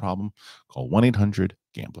gambling problem, call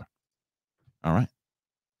 1-800-GAMBLER. All right.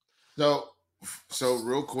 So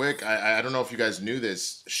real quick, I don't know if you guys knew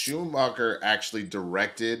this. Schumacher actually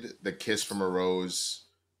directed the Kiss from a Rose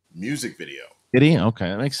music video. Did he? Okay,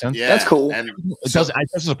 that makes sense. Yeah, that's cool. And it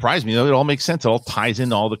doesn't surprise me. It all makes sense. It all ties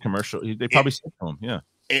into all the commercial. They probably said to him, yeah.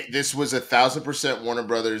 This was 1,000% Warner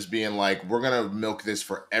Brothers being like, we're gonna milk this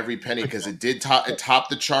for every penny, because it did top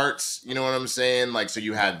the charts. You know what I'm saying? Like, so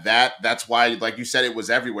you had that. That's why, like you said, it was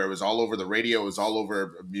everywhere. It was all over the radio. It was all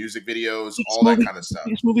over music videos, that kind of stuff.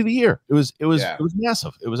 Biggest movie of the year. It was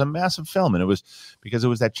massive. It was a massive film, and it was because it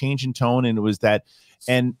was that change in tone, and it was that.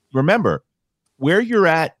 And remember, where you're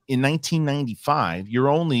at in 1995, you're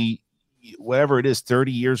only whatever it is,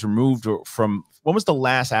 30 years removed from. When was the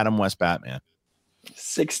last Adam West Batman?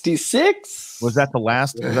 66. Was that the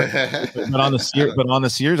last? But on the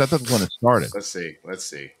series, I thought it was when it started. Let's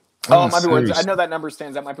see. Oh, it might be when, I know that number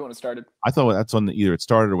stands. That might be when it started. I thought that's when either it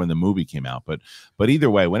started or when the movie came out. But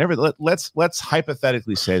either way, whenever let's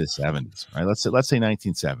hypothetically say the 70s, right? Let's say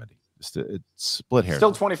 1970. It's split hair.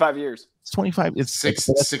 Still 25 years. It's 25. It's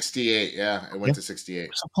 68. Yeah, it went to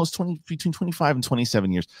 68. So close between 25 and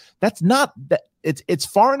 27 years. That's not that. It's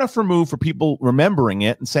far enough removed for people remembering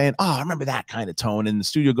it and saying, "Oh, I remember that kind of tone." In the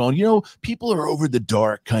studio, going, people are over the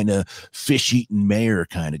dark kind of fish-eating mayor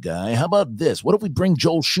kind of guy. How about this? What if we bring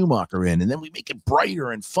Joel Schumacher in, and then we make it brighter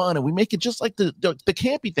and fun, and we make it just like the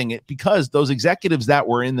campy thing? Because those executives that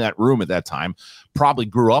were in that room at that time probably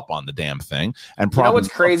grew up on the damn thing, and probably. You know what's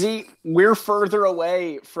crazy? We're further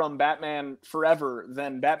away from Batman Forever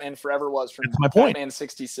than Batman Forever was from Batman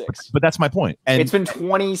 66. But that's my point. And it's been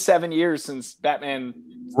 27 years since Batman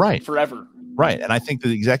Forever. Right. And I think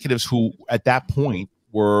the executives who at that point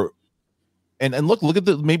were and look at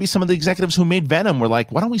maybe some of the executives who made Venom were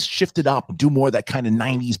like, why don't we shift it up and do more of that kind of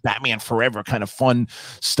 90s Batman Forever kind of fun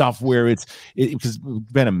stuff where because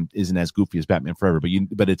Venom isn't as goofy as Batman Forever,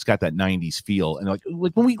 but it's got that 90s feel. And like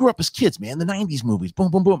when we grew up as kids, man, the 90s movies,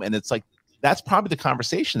 boom, boom, boom. And it's like that's probably the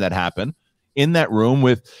conversation that happened in that room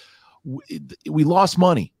with we lost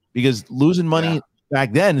money, because losing money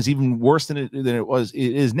back then is even worse than it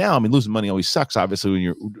is now. I mean, losing money always sucks, obviously, when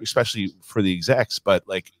you're, especially for the execs, but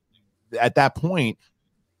like at that point,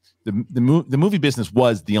 the movie business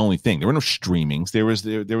was the only thing. There were no streamings. There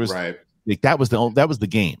was right. Like that was the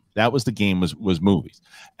game. That was the game was movies.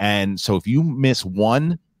 And so if you miss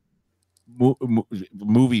one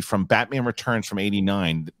movie from Batman Returns from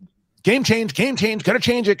 '89, game change, gotta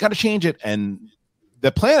change it. And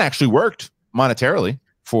the plan actually worked monetarily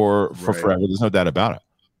for forever. There's no doubt about it.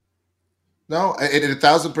 No, it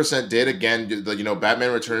 1,000% did. Again, you know,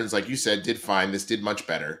 Batman Returns, like you said, did fine. This did much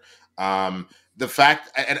better. The fact,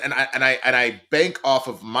 and I bank off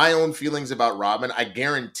of my own feelings about Robin. I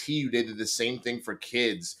guarantee you they did the same thing for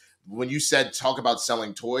kids. When you said talk about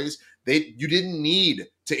selling toys, you didn't need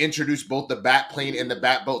to introduce both the Batplane and the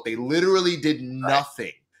Batboat. They literally did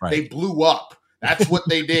nothing. Right. They blew up. That's what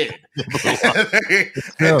they did.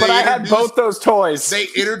 But I had both those toys. They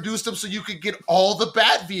introduced them so you could get all the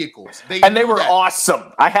Bat vehicles. They were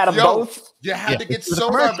awesome. I had them both. You had to get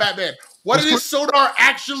Sonar Batman. What did his Sonar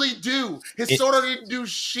actually do? His Sonar didn't do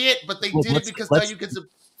shit, but they did it because now you get some.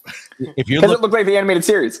 Because it looked like the animated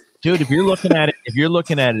series, dude. If you're looking at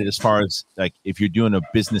it as far as like if you're doing a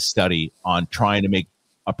business study on trying to make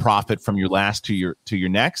a profit from your last to your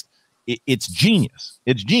next, it's genius.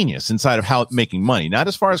 It's genius inside of how making money, not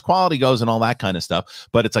as far as quality goes and all that kind of stuff.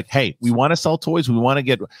 But it's like, hey, we want to sell toys. We want to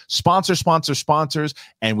get sponsors.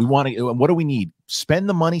 And we want to, what do we need? Spend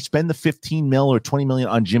the money, spend the 15 mil or 20 million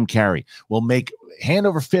on Jim Carrey. We'll make hand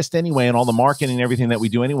over fist anyway, and all the marketing and everything that we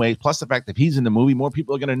do anyway. Plus the fact that he's in the movie, more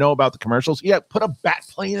people are going to know about the commercials. Yeah, put a bat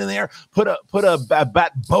plane in there, put a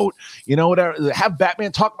bat boat, you know, whatever. Have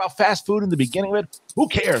Batman talk about fast food in the beginning of it. Who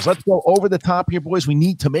cares? Let's go over the top here, boys. We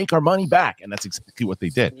need to make our money back, and that's exactly what they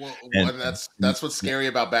did. Well, and that's what's scary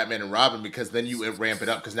about Batman and Robin, because then you ramp it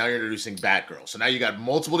up, because now you're introducing Batgirl. So now you got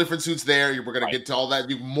multiple different suits there. We're going to get to all that.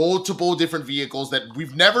 Multiple different vehicles that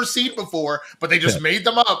we've never seen before, but they just made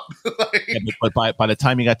them up. But by the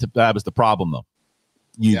time you got to that was the problem, though.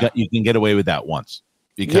 You can get away with that once.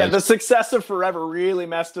 Because the success of Forever really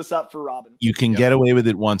messed us up for Robin. You can get away with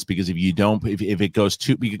it once, because if you don't, if it goes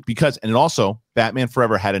too, because, and also Batman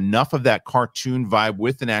Forever had enough of that cartoon vibe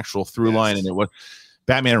with an actual through line, and it was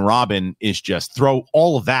Batman and Robin is just throw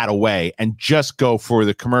all of that away and just go for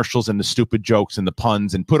the commercials and the stupid jokes and the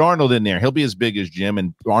puns, and put Arnold in there. He'll be as big as Jim,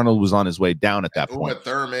 and Arnold was on his way down at that point. Uma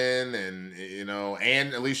Thurman and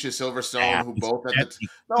and Alicia Silverstone, who both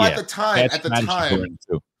at the time.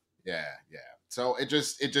 Yeah. So it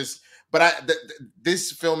just, but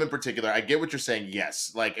this film in particular, I get what you're saying.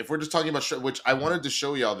 Yes, like if we're just talking about which I wanted to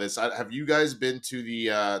show y'all this. Have you guys been to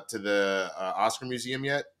the Oscar Museum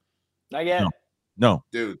yet? Not yet. No,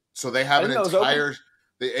 dude. So they have an entire.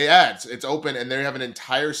 It's open, and they have an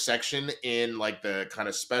entire section in like the kind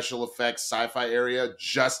of special effects sci-fi area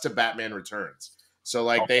just to Batman Returns. So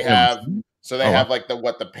like they have. So they have like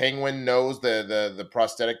the penguin nose, the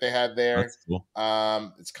prosthetic they had there. That's cool.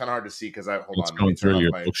 It's kind of hard to see because it's going through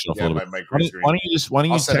your bookshelf a little bit. Why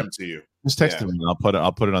don't you send them to you? Just text them, and I'll put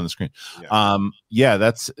it on the screen. Yeah.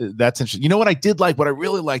 That's interesting. You know what I did like? What I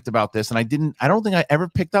really liked about this, and I don't think I ever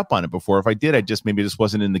picked up on it before. If I did, I just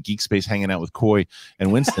wasn't in the geek space hanging out with Coy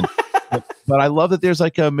and Winston. but I love that there's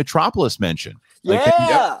like a Metropolis mention. Like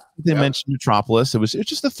they mentioned Metropolis. It was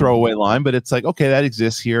just a throwaway line, but it's like, okay, that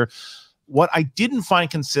exists here. What I didn't find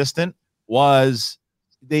consistent was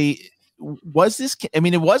it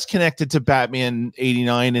was connected to Batman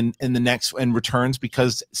 '89 and the next and Returns,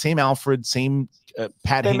 because same Alfred, same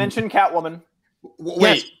Pat. They mentioned Catwoman.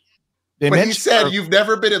 Wait, but he said you've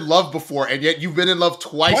never been in love before, and yet you've been in love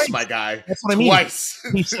twice. My guy. That's what I mean. Twice.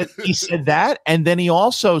 he said that, and then he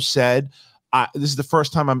also said, "This is the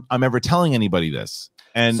first time I'm ever telling anybody this."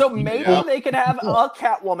 And so maybe they could have a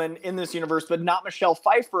Catwoman in this universe, but not Michelle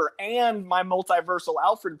Pfeiffer, and my multiversal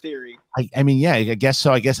Alfred theory. I mean, I guess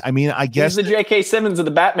so. I guess he's the J.K. Simmons of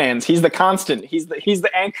the Batmans. He's the constant. He's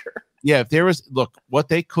the anchor. Yeah. If there was, what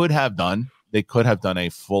they could have done, a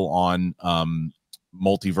full on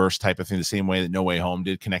multiverse type of thing, the same way that No Way Home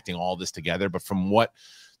did, connecting all this together. But from what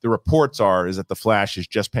the reports is that the Flash is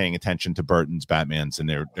just paying attention to Burton's Batmans, and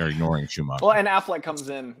they're ignoring Schumacher. Well, and Affleck comes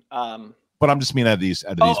in. But I'm just mean out of these.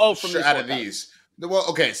 Out of these. Well,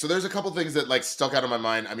 okay. So there's a couple things that like stuck out of my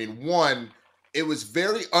mind. I mean, one, it was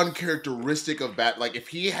very uncharacteristic of Bat. Like if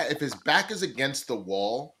his back is against the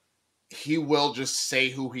wall, he will just say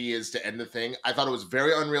who he is to end the thing. I thought it was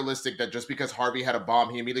very unrealistic that just because Harvey had a bomb,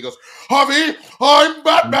 he immediately goes, "Harvey, I'm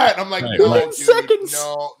Batman." I'm like, no, dude, seconds.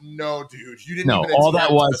 No, dude, you didn't. No, even all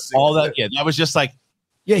that was. Yeah, that was just like.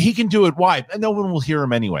 Yeah, he can do it. Why? And no one will hear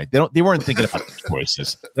him anyway. They weren't thinking about the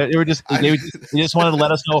choices. They just wanted to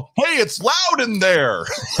let us know, hey, it's loud in there.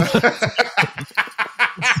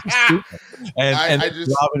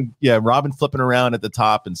 Robin flipping around at the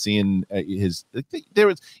top and seeing there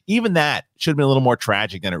was even that should have been a little more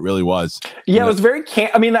tragic than it really was. Yeah, it was very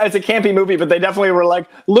I mean, it's a campy movie, but they definitely were like,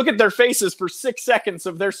 look at their faces for 6 seconds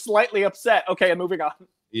if they're slightly upset. Okay, I'm moving on.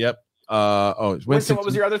 Yep. Winston, what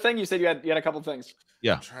was your other thing? You said you had a couple of things.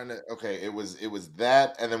 Yeah. It was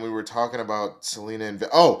that, and then we were talking about Selena and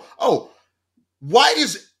why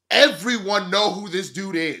does everyone know who this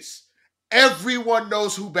dude is? Everyone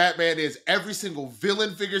knows who Batman is. Every single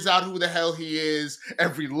villain figures out who the hell he is.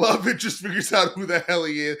 Every love interest figures out who the hell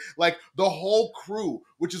he is. Like, the whole crew,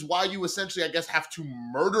 which is why you essentially, I guess, have to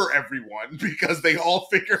murder everyone because they all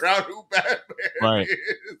figure out who Batman is.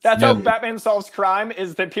 That's how Batman solves crime,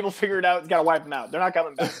 is that people figure it out, got to wipe them out. They're not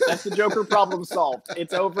coming back. That's the Joker problem solved.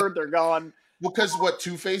 It's over. They're gone. Because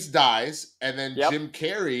Two-Face dies, and then Jim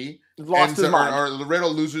Carrey lost his mind. Or the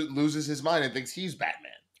Riddle loses his mind and thinks he's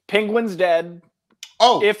Batman. Penguin's dead.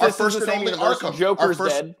 Oh, if this is the same universe, Arkham. Joker's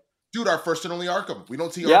dead. Dude, our first and only Arkham. We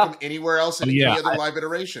don't see Arkham anywhere else in any other live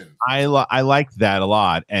iteration. I like that a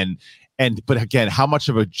lot. But again, how much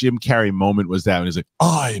of a Jim Carrey moment was that when he's like,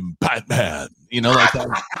 I'm Batman? You know, like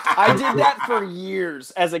that. I did that for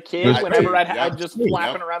years as a kid. Whenever I'd just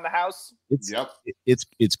flapping around the house.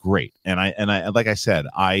 It's great. And I like I said,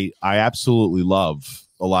 I absolutely love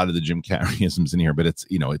a lot of the Jim Carreyisms in here, but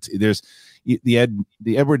there's the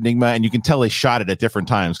Edward Nygma, and you can tell they shot it at different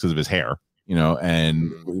times because of his hair,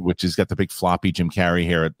 and which has got the big floppy Jim Carrey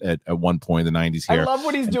hair at one point in the 90s hair. I love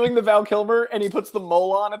when he's doing the Val Kilmer and he puts the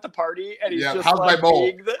mole on at the party and he's just how's like my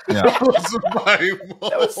mole? That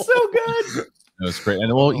was so good. That was great.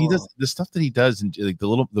 And he does the stuff that he does, and like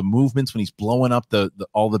the movements when he's blowing up the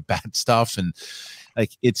all the bad stuff, and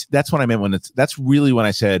like that's what I meant that's really when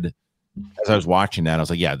I said, as I was watching that, I was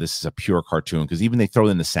like, yeah, this is a pure cartoon, because even they throw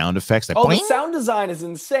in the sound effects. Like, the sound design is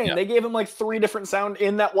insane. Yeah. They gave him like 3 different sound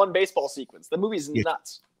in that one baseball sequence. The movie's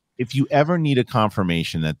nuts. If you ever need a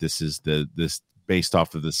confirmation that this is this based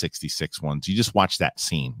off of the 66 ones, you just watch that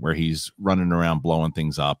scene where he's running around blowing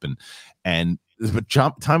things up. But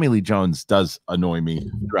Tommy Lee Jones does annoy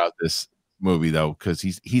me throughout this movie, though, because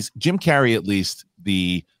he's Jim Carrey, at least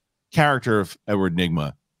the character of Edward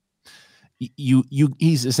Nygma.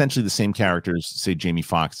 He's essentially the same character as, say, Jamie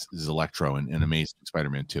Foxx is Electro in Amazing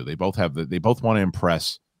Spider-Man 2. They both want to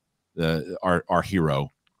impress our hero,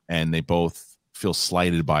 and they both feel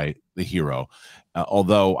slighted by the hero.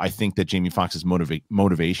 Although I think that Jamie Foxx's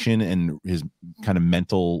motivation and his kind of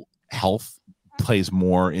mental health plays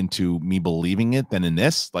more into me believing it than in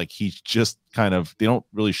this. Like, he's just they don't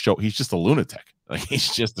really show, he's just a lunatic. Like,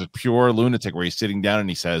 he's just a pure lunatic where he's sitting down and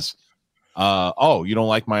he says, you don't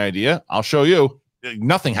like my idea? I'll show you.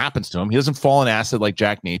 Nothing happens to him. He doesn't fall in acid like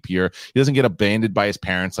Jack Napier. He doesn't get abandoned by his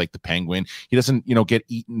parents like the Penguin. He doesn't, get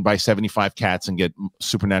eaten by 75 cats and get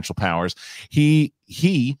supernatural powers. He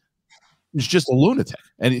is just a lunatic.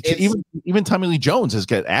 And even Tommy Lee Jones has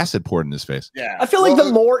got acid poured in his face. Yeah. I feel like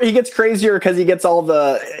the more he gets crazier because he gets all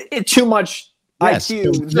too much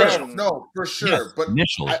IQ. Then. No, for sure. Yes, but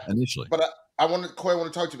initially. But I want to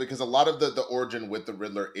talk to you because a lot of the origin with the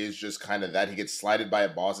Riddler is just kind of that he gets slighted by a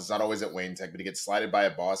boss. It's not always at Wayne Tech, but he gets slighted by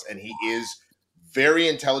a boss, and he is very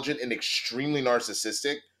intelligent and extremely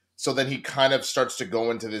narcissistic. So then he kind of starts to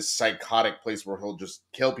go into this psychotic place where he'll just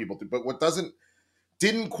kill people. But what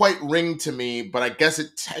didn't quite ring to me, but I guess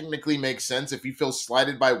it technically makes sense if he feels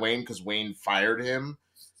slighted by Wayne because Wayne fired him.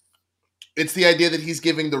 It's the idea that he's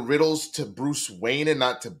giving the riddles to Bruce Wayne and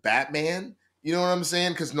not to Batman. You know what I'm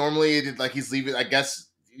saying? Because normally, he's leaving. I guess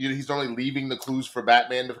he's normally leaving the clues for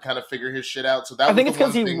Batman to kind of figure his shit out. So I think it's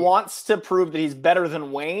because he wants to prove that he's better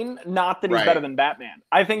than Wayne, not that he's better than Batman.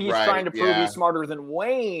 I think he's trying to prove he's smarter than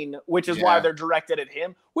Wayne, which is why they're directed at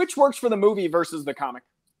him, which works for the movie versus the comic.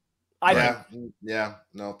 I think. Yeah,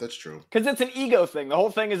 no, that's true. Because it's an ego thing. The whole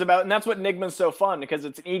thing is about, and that's what Nygma's so fun, because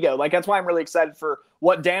it's an ego. Like, that's why I'm really excited for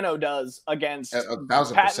what Dano does against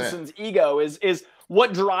 1,000%. Pattinson's ego is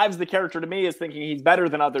what drives the character to me is thinking he's better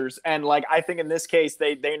than others. And like, I think in this case,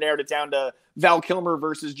 they narrowed it down to Val Kilmer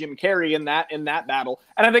versus Jim Carrey in that battle.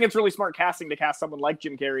 And I think it's really smart casting to cast someone like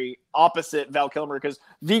Jim Carrey opposite Val Kilmer, because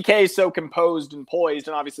VK is so composed and poised,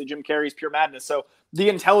 and obviously Jim Carrey's pure madness. So the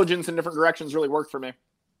intelligence in different directions really worked for me.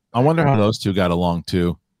 I wonder how those two got along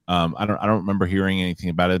too. I don't remember hearing anything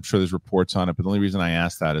about it. I'm sure there's reports on it, but the only reason I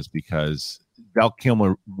asked that is because Val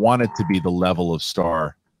Kilmer wanted to be the level of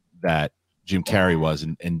star that Jim Carrey was,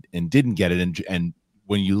 and didn't get it, and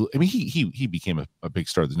he became a big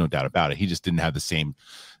star. There's no doubt about it. He just didn't have the same.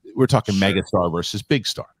 We're talking mega star versus big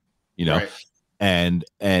star, right. And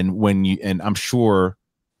I'm sure,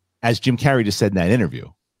 as Jim Carrey just said in that interview,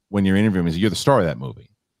 when you're interviewing him, you're the star of that movie.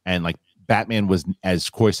 And like Batman was, as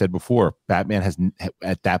Coy said before, Batman has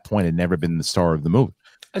at that point had never been the star of the movie.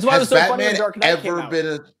 That's why it was so funny when Dark Knight came out.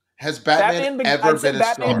 Has Batman ever been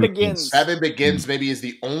a star? Begins. Batman Begins maybe is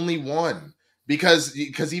the only one. Because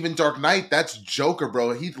even Dark Knight, that's Joker,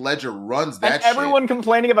 bro. Heath Ledger runs that and everyone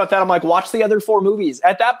complaining about that. I'm like, watch the other 4 movies.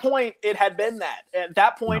 At that point, it had been that. At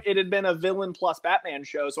that point, it had been a villain plus Batman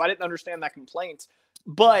show, so I didn't understand that complaint.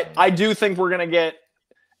 But I do think we're going to get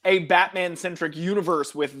a Batman-centric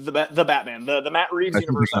universe with the Batman. The Matt Reeves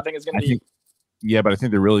universe, I think, is going to be... Yeah, but I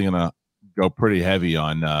think they're really going to go pretty heavy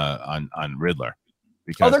on Riddler.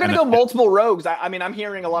 Because, they're going to go multiple rogues. I mean, I'm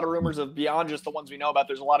hearing a lot of rumors of beyond just the ones we know about.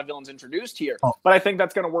 There's a lot of villains introduced here. But I think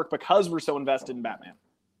that's going to work because we're so invested in Batman.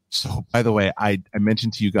 So, by the way, I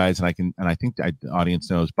mentioned to you guys, and I think the audience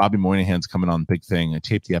knows, Bobby Moynihan's coming on Big Thing. I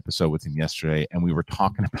taped the episode with him yesterday, and we were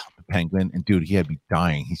talking about the Penguin. And dude, he had me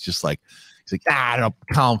dying. He's like, I don't know,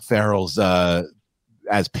 Colin Farrell's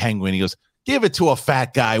as Penguin. He goes, give it to a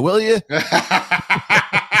fat guy, will you?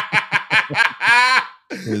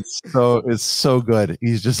 It's so good.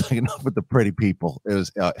 He's just like, enough with the pretty people. It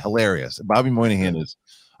was hilarious. Bobby Moynihan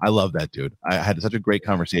I love that dude. I had such a great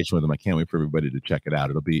conversation with him. I can't wait for everybody to check it out.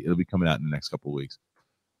 It'll be coming out in the next couple of weeks.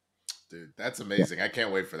 Dude, that's amazing. Yeah. I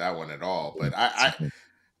can't wait for that one at all. But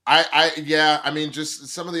I mean, just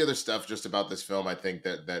some of the other stuff just about this film, I think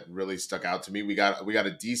that really stuck out to me. We got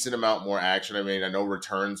a decent amount more action. I mean, I know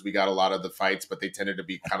Returns, we got a lot of the fights, but they tended to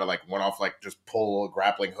be kind of like one off, like just pull a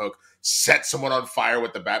grappling hook, set someone on fire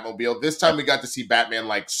with the Batmobile. This time we got to see Batman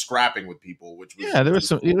like scrapping with people, which was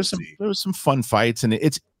there was some fun fights,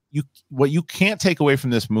 and what you can't take away from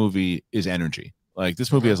this movie is energy. Like,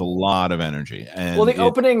 this movie has a lot of energy. And the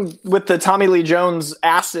opening with the Tommy Lee Jones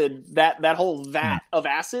acid, that whole vat of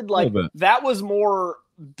acid, like that was more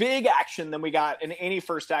big action than we got in any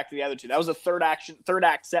first act of the other two. That was a third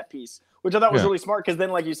act set piece, which I thought was really smart, because then,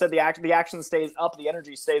 like you said, the action stays up, the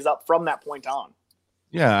energy stays up from that point on.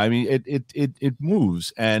 Yeah, I mean, it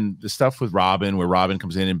moves, and the stuff with Robin, where Robin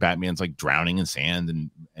comes in and Batman's like drowning in sand,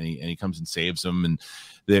 and he comes and saves him, and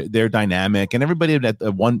they're dynamic, and everybody at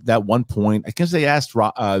that one point, I guess they asked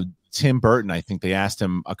Tim Burton. I think they asked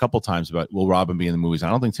him a couple times about, will Robin be in the movies? I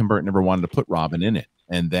don't think Tim Burton ever wanted to put Robin in it,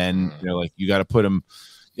 and then like, you got to put him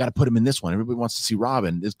in this one. Everybody wants to see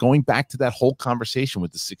Robin. It's going back to that whole conversation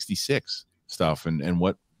with the 66 stuff and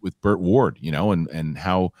what with Burt Ward, and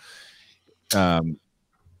how. I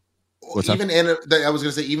was going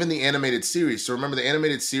to say, even the animated series. So remember, the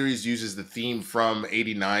animated series uses the theme from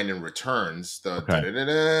 '89 and Returns.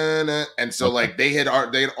 And so like they had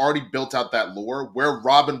already built out that lore where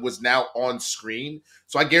Robin was now on screen.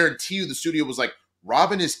 So I guarantee you, the studio was like,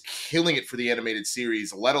 Robin is killing it for the animated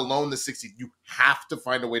series, let alone the 60s. You have to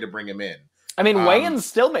find a way to bring him in. I mean, Wayans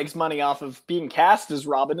still makes money off of being cast as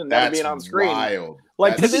Robin and never being on screen. Wild.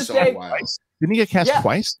 Like, that's to this day, wild. Didn't he get cast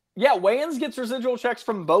twice? Yeah, Wayans gets residual checks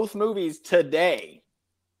from both movies today.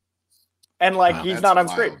 And, like, he's not on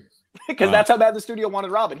screen. Because that's how bad the studio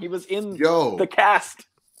wanted Robin. He was in the cast.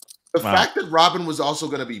 The fact that Robin was also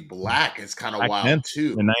going to be black is kind of wild,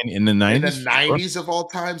 too. In the 90s? In the 90s of all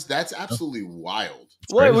times, that's absolutely wild.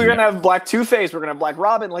 Well, we're going to have Black Two-Face. We're going to have Black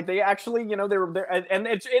Robin. Like, they actually, they were there. And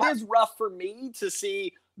it is rough for me to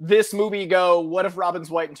see this movie go, what if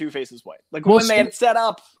Robin's white and Two-Face is white? Like, when they had set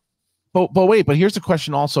up... But wait, but here's the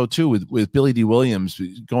question also too with Billy D. Williams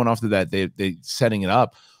going off to that, they setting it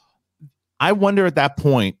up. I wonder at that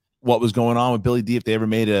point what was going on with Billy D. If they ever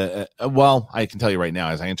made well, I can tell you right now,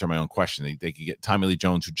 as I answer my own question, they could get Tommy Lee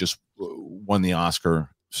Jones, who just won the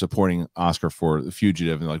supporting Oscar for The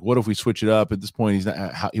Fugitive, and like, what if we switch it up? At this point,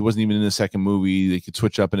 he wasn't even in the second movie. They could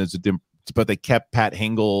switch up, and but they kept Pat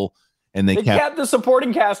Hingle. And they kept the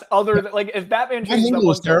supporting cast. Other than, like, if Batman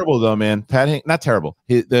was terrible though, man. Not terrible.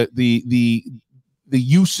 The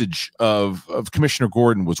usage of Commissioner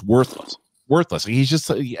Gordon was worthless. Like, he's just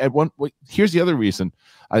at one. Here's the other reason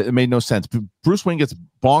it made no sense. Bruce Wayne gets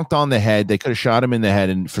bonked on the head. They could have shot him in the head,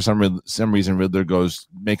 and for some reason Riddler goes,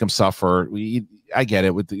 make him suffer. I get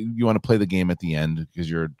it. You want to play the game at the end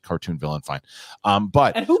because you're a cartoon villain, fine.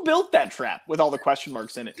 But and who built that trap with all the question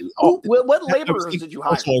marks in it? What laborers did you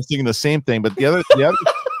hire? I was thinking the same thing. But the other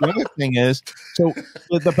thing is, so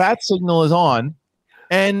the bat signal is on,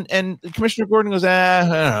 and Commissioner Gordon goes, I don't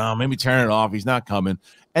know, maybe turn it off. He's not coming.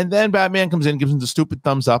 And then Batman comes in, gives him the stupid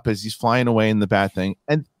thumbs up as he's flying away in the bat thing.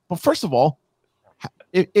 But first of all,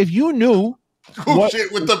 if you knew Oh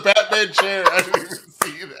shit! With the Batman chair, I didn't even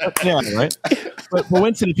see that. Yeah, right. But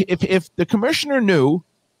Winston, if the commissioner knew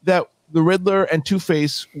that the Riddler and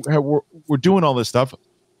Two-Face were doing all this stuff,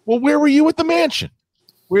 well, where were you at the mansion?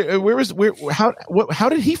 How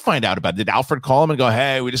did he find out about it? Did Alfred call him and go,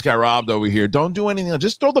 "Hey, we just got robbed over here. Don't do anything.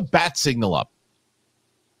 Just throw the bat signal up."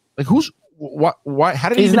 Like, why? How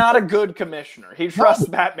did he's not a good commissioner? He trusts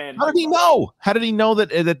Batman. How did he know? How did he know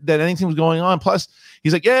that anything was going on? Plus,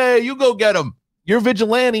 he's like, "Yeah, you go get him. You're a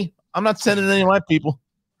vigilante. I'm not sending any of my people."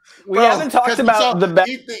 We haven't talked about the bat.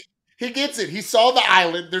 He gets it. He saw the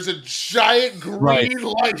island. There's a giant green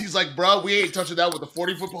light. He's like, "Bro, we ain't touching that with a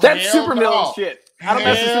 40-foot pole." That's supervillain shit. I don't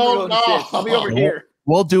mess with supervillain shit. I'll be over here.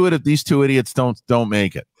 We'll do it if these two idiots don't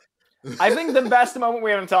make it. I think the best moment we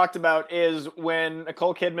haven't talked about is when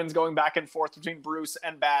Nicole Kidman's going back and forth between Bruce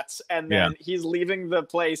and Bats, and then he's leaving the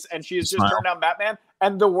place, and she's just turned down Batman,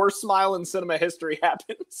 and the worst smile in cinema history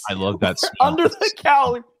happens. I love that smile. Under the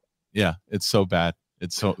cowl. Yeah, it's so bad.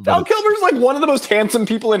 It's so. Val Kilmer's like one of the most handsome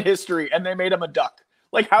people in history, and they made him a duck.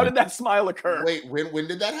 Like, how did that smile occur? Wait, when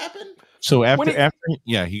did that happen? So after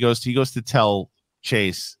he goes to tell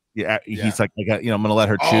Chase. Yeah, he's like, I'm gonna let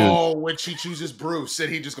her choose. Oh, when she chooses Bruce,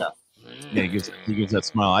 and he just goes. Yeah, he gives that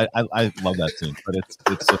smile. I love that scene, but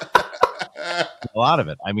it's a lot of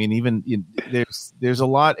it. I mean, even there's a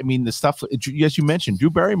lot. I mean, the stuff. Yes, you mentioned Drew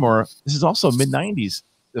Barrymore. This is also mid-90s.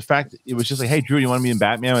 The fact it was just like, hey, Drew, you want to be in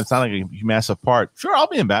Batman? It's not like a massive part. Sure, I'll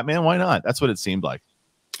be in Batman. Why not? That's what it seemed like.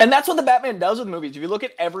 And that's what the Batman does with movies. If you look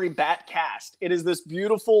at every Bat cast, it is this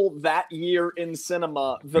beautiful that year in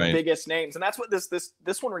cinema, the biggest names. And that's what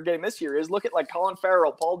this one we're getting this year is. Look at like Colin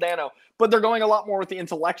Farrell, Paul Dano, but they're going a lot more with the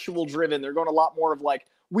intellectual driven. They're going a lot more of like,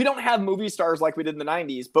 we don't have movie stars like we did in the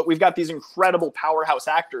 90s, but we've got these incredible powerhouse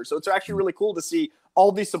actors. So it's actually really cool to see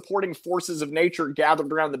all these supporting forces of nature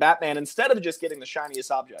gathered around the Batman instead of just getting the shiniest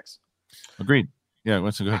objects. Agreed. Yeah,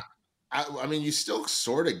 Winston, go ahead. I mean, you still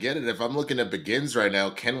sort of get it. If I'm looking at Begins right now,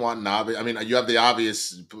 Ken Watanabe. I mean, you have the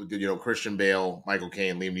obvious, Christian Bale, Michael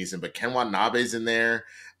Caine, Liam Neeson, but Ken Watanabe's in there.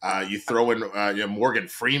 You throw in Morgan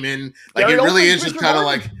Freeman. Like, it really is just kind of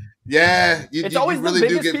like, it's always you really the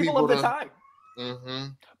biggest do get people of the time. Mm-hmm.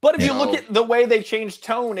 But if you look at the way they changed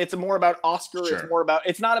tone, it's more about Oscar. Sure.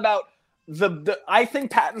 It's not about I think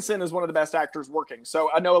Pattinson is one of the best actors working. So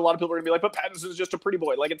I know a lot of people are gonna be like, but Pattinson's just a pretty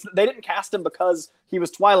boy. Like, they didn't cast him because he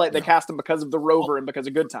was Twilight. They cast him because of The Rover and because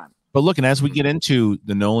of Good Time. But look, and as we get into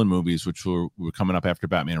the Nolan movies, which we're coming up after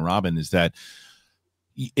Batman and Robin, is that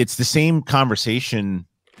it's the same conversation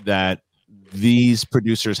that these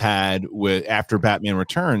producers had with after Batman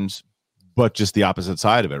Returns, but just the opposite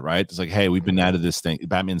side of it, right? It's like, hey, we've been out of this thing.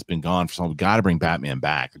 Batman's been gone for so long. We got to bring Batman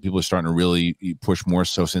back. People are starting to really push more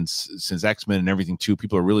so since X-Men and everything too.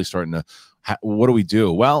 People are really starting to, what do we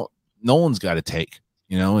do? Well, Nolan's got to take,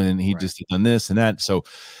 and he just done this and that. So,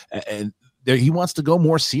 and he wants to go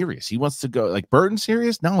more serious. He wants to go like Burton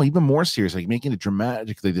serious. No, even more serious, like making it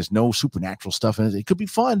dramatically. There's no supernatural stuff in it. It could be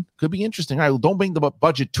fun. Could be interesting. All right, well, don't make the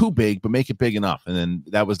budget too big, but make it big enough. And then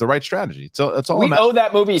that was the right strategy. So that's all. We owe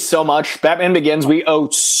that movie so much. Batman Begins. We owe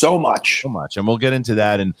so much. And we'll get into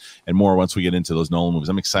that and more once we get into those Nolan movies.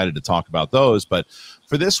 I'm excited to talk about those. But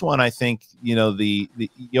for this one, I think,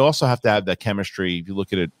 you also have to have that chemistry. If you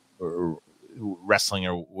look at it, or wrestling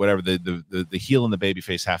or whatever, the heel and the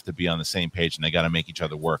babyface have to be on the same page, and they got to make each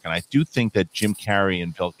other work. And I do think that Jim Carrey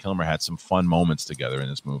and Val Kilmer had some fun moments together in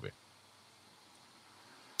this movie,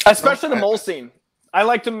 especially the mole scene. I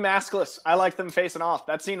liked them maskless. I liked them facing off.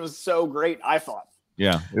 That scene was so great. I thought.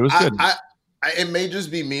 Yeah, it was good. It may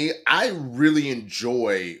just be me. I really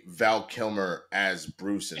enjoy Val Kilmer as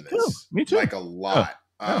Bruce in this. Me too. Like a lot.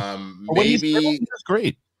 Maybe that's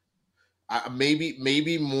great.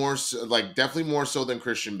 Maybe more so, like definitely more so than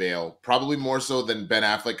Christian Bale, probably more so than Ben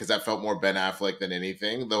Affleck, because that felt more Ben Affleck than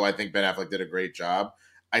anything, though I think Ben Affleck did a great job.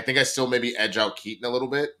 I think I still maybe edge out Keaton a little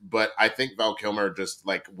bit, but I think Val Kilmer just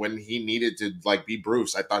like when he needed to like be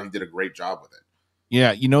Bruce, I thought he did a great job with it.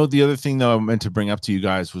 Yeah. The other thing though I meant to bring up to you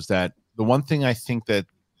guys was that the one thing I think that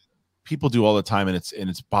people do all the time, and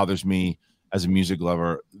it bothers me as a music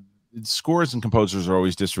lover, scores and composers are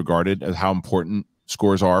always disregarded as how important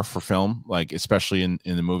scores are for film, like especially in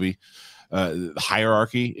the movie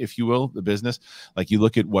hierarchy, if you will, the business. Like you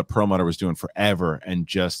look at what Perlmutter was doing forever and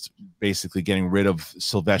just basically getting rid of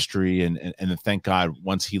Silvestri and thank God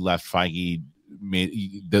once he left, Feige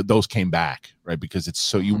those came back, right? Because it's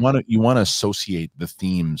so you want to associate the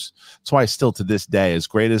themes. That's why still to this day, as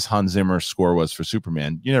great as Hans Zimmer's score was for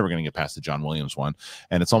Superman, you're never going to get past the John Williams one.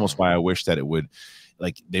 And it's almost why I wish that it would,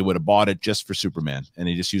 like they would have bought it just for Superman, and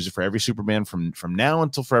they just use it for every Superman from now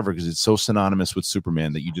until forever because it's so synonymous with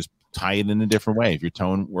Superman that you just tie it in a different way. If your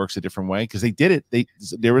tone works a different way, because they did it.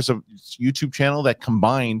 There was a YouTube channel that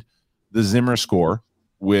combined the Zimmer score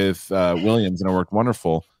with Williams, and it worked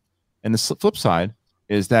wonderful. And the flip side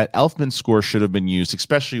is that Elfman's score should have been used,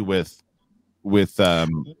 especially with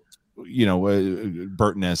Burton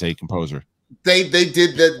as a composer. They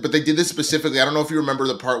did that, but they did this specifically. I don't know if you remember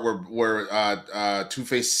the part where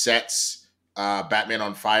Two-Face sets Batman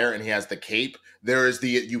on fire and he has the cape. There is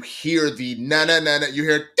you hear the na na na na. You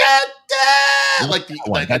hear da da like the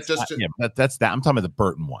one. That's just that's that. I'm talking about the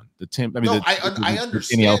Burton one. The Tim. I mean, I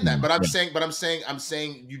understand that, but I'm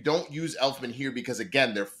saying you don't use Elfman here because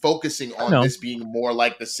again they're focusing on this being more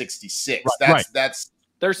like the 66. Right. That's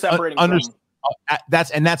they're separating.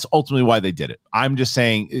 That's ultimately why they did it. I'm just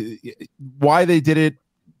saying why they did it,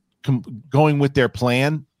 going with their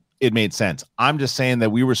plan. It made sense. I'm just saying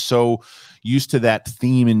that we were so used to that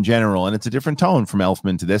theme in general, and it's a different tone from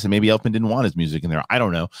Elfman to this, and maybe Elfman didn't want his music in there. I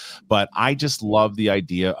don't know, but I just love the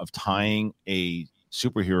idea of tying a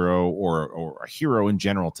superhero or a hero in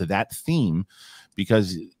general to that theme,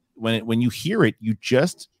 because when you hear it,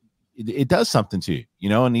 it does something to you, you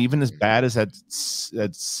know. And even as bad as that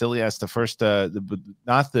silly as the first,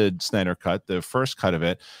 not the Snyder cut, the first cut of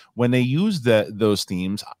it, when they used those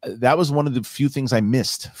themes, that was one of the few things I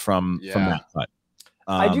missed from that cut.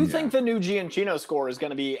 I do think the new Giacchino score is going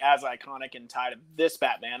to be as iconic and tied to this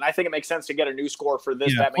Batman. I think it makes sense to get a new score for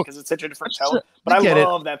this Batman because it's such a different tone. But I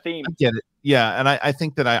love that theme. I get it. Yeah, and I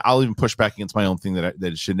think that I'll even push back against my own thing that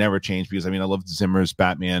it should never change, because I mean I love Zimmer's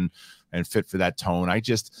Batman and fit for that tone. I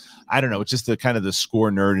don't know. It's just the kind of the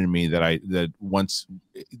score nerd in me that once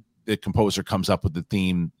the composer comes up with the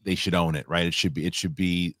theme, they should own it, right? It should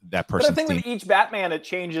be that person. But I think with each Batman, it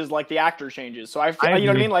changes, like the actor changes. So I feel, you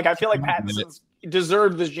know what I mean? Like I feel like Pattinson's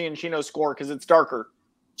deserved this Giacchino score because it's darker.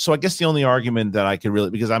 So I guess the only argument that I could really,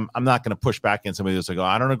 because I'm not going to push back in somebody who's like, oh,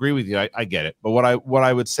 I don't agree with you. I get it. But what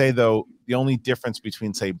I would say though, the only difference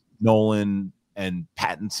between say Nolan and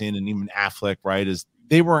Pattinson and even Affleck, right, is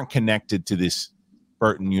they weren't connected to this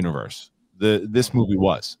Burton universe. This movie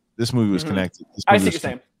was. This movie was connected. I see what you're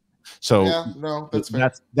saying. So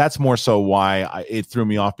that's more so why it threw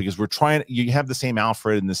me off, because you have the same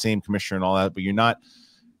Alfred and the same commissioner and all that, but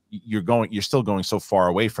you're still going so far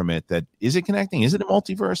away from it that is it connecting? Is it a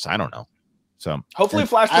multiverse? I don't know. So hopefully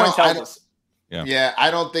Flashpoint tells us. Yeah,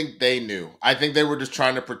 I don't think they knew. I think they were just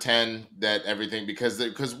trying to pretend that everything because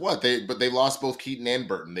they lost both Keaton and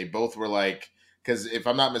Burton. They both were like, because if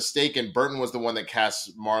I'm not mistaken, Burton was the one that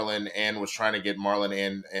cast Marlon and was trying to get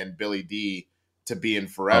Marlon and Billy D to be in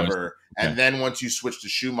Forever. And then once you switch to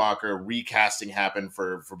Schumacher, recasting happened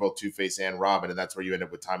for both Two-Face and Robin, and that's where you end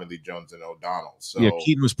up with Tommy Lee Jones and O'Donnell. So yeah,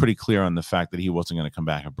 Keaton was pretty clear on the fact that he wasn't going to come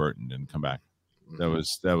back if Burton didn't come back. That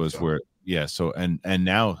was where so and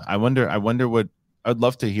now I wonder what I'd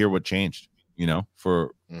love to hear what changed, you know,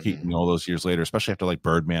 for Keaton all those years later, especially after like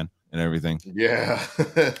Birdman and everything. Yeah.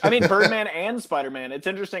 I mean, Birdman and Spider-Man. It's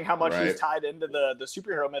interesting how much he's tied into the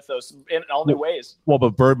superhero mythos in all new ways. Well,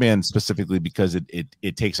 but Birdman specifically because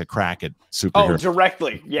it takes a crack at superhero. Oh,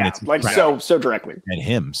 directly. Yeah. Like so directly. At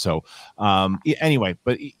him. So anyway,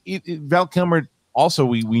 but Val Kilmer also,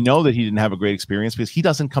 we know that he didn't have a great experience because he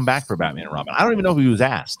doesn't come back for Batman and Robin. I don't even know if he was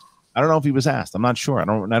asked. I'm not sure. I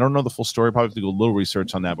don't know the full story. Probably have to do a little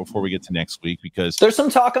research on that before we get to next week, because there's some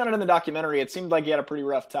talk on it in the documentary. It seemed like he had a pretty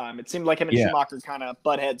rough time. It seemed like him and Schumacher kind of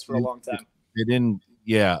butt heads for a long time. They didn't.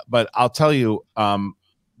 Yeah, but I'll tell you,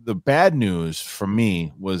 the bad news for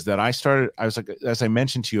me was that I was like, as I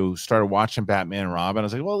mentioned to you, started watching Batman and Robin. I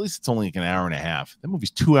was like, well, at least it's only like an hour and a half. That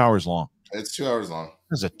movie's 2 hours long. It's 2 hours long.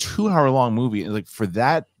 It's a 2 hour long movie. And like for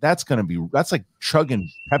that's like chugging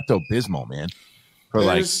Pepto-Bismol, man. For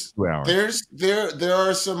like 2 hours. There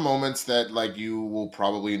are some moments that like you will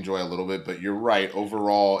probably enjoy a little bit, but you're right.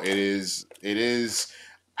 Overall, it is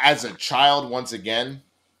as a child, once again,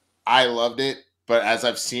 I loved it. But as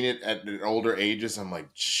I've seen it at older ages, I'm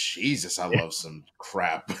like, Jesus, I love some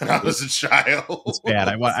crap when I was a child. It's bad.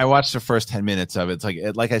 I watched the first 10 minutes of it.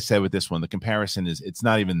 It's like I said with this one, the comparison it's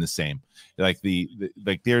not even the same. Like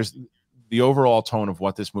there's the overall tone of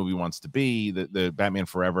what this movie wants to be, the Batman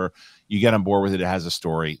Forever, you get on board with it. It has a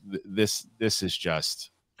story. This is just,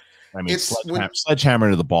 I mean, sledgehammer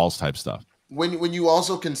to the balls type stuff. When you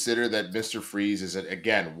also consider that Mr. Freeze is,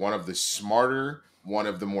 again, one of the smarter, one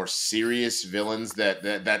of the more serious villains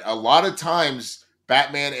that a lot of times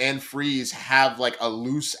Batman and Freeze have like a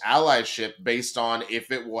loose allyship based on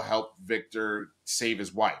if it will help Victor save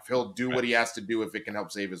his wife. He'll do what he has to do if it can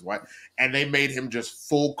help save his wife. And they made him just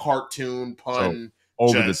full cartoon pun.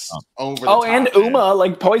 over the top. And Uma,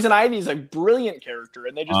 like Poison Ivy is a brilliant character,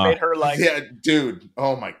 and they just made her like, yeah, dude.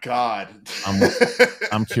 Oh my god.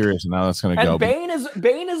 I'm curious now. That's gonna go. Bane is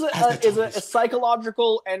a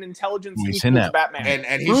psychological and intelligence equal to Batman.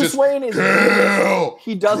 And Bruce Wayne is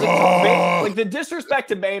he doesn't like the disrespect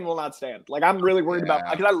to Bane will not stand. Like I'm really worried about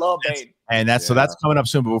because I love Bane. And so that's coming up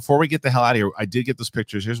soon. But before we get the hell out of here, I did get those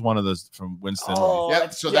pictures. Here's one of those from Winston. So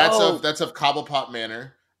that's of Cobblepot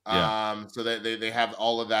Manor. So they have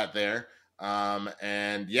all of that there.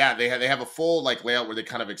 And yeah, they have a full like layout where they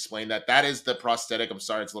kind of explain that is the prosthetic. I'm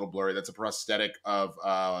sorry, it's a little blurry. That's a prosthetic of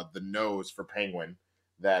the nose for Penguin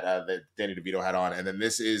that Danny DeVito had on, and then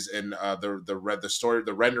this is in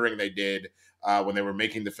the rendering they did when they were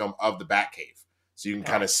making the film of the Batcave. So you can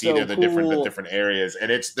kind of see the different areas,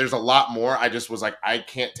 and there's a lot more. I just was like, I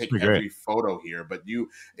can't take every photo here, but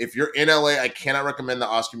if you're in LA, I cannot recommend the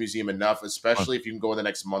Oscar Museum enough, especially if you can go in the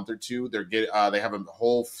next month or two. They have a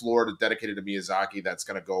whole floor dedicated to Miyazaki that's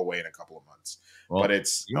going to go away in a couple of months, but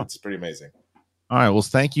it's pretty amazing. All right, well,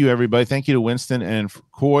 thank you everybody. Thank you to Winston and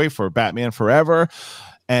Coy for Batman Forever.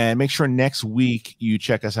 And make sure next week you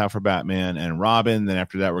check us out for Batman and Robin. Then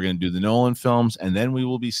after that, we're going to do the Nolan films. And then we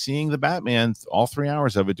will be seeing the Batman, all 3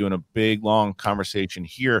 hours of it, doing a big, long conversation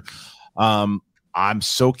here. I'm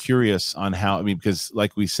so curious on how, because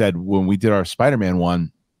like we said, when we did our Spider-Man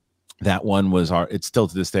one, that one was it's still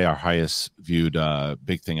to this day our highest viewed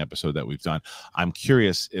Big Thing episode that we've done. I'm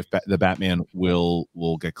curious if the Batman will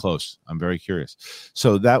get close. I'm very curious.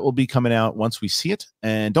 So that will be coming out once we see it.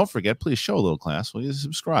 And don't forget, please show a little class. Will you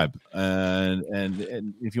subscribe? And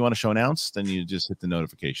if you want to show announce, then you just hit the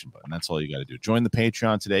notification button. That's all you got to do. Join the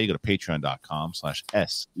Patreon today. You go to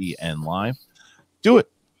patreon.com/SEN live. Do it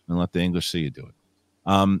and let the English see you do it.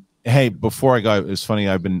 Hey, before I go, it was funny.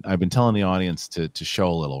 I've been telling the audience to show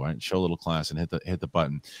a little, right? Show a little class and hit the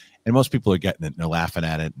button. And most people are getting it and they're laughing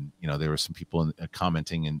at it. And there were some people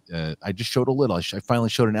commenting, and I just showed a little. I finally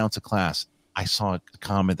showed an ounce of class. I saw a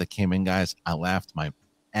comment that came in, guys. I laughed my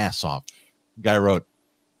ass off. The guy wrote,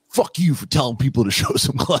 "Fuck you for telling people to show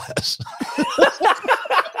some class."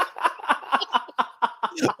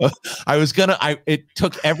 It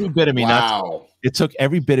took every bit of me. Wow. It took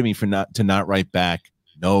every bit of me to not write back,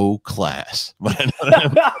 "No class." But I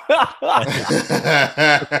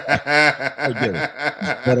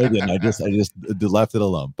didn't. I just left it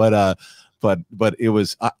alone. But it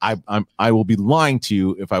was. I will be lying to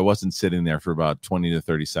you if I wasn't sitting there for about 20 to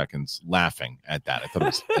 30 seconds laughing at that. I thought it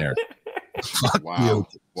was there. Fuck you.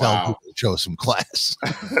 Tell people to show some class.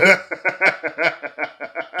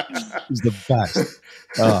 He's the best.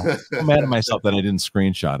 I'm mad at myself that I didn't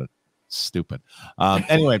screenshot it. Stupid.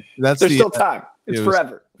 Anyway, there's still time. It's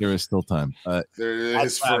forever. There is still time. There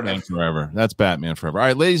is Batman forever. That's Batman Forever. All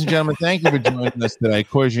right, ladies and gentlemen, thank you for joining us today.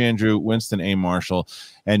 Corey Andrew, Winston A. Marshall,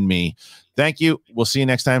 and me. Thank you. We'll see you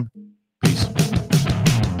next time. Peace.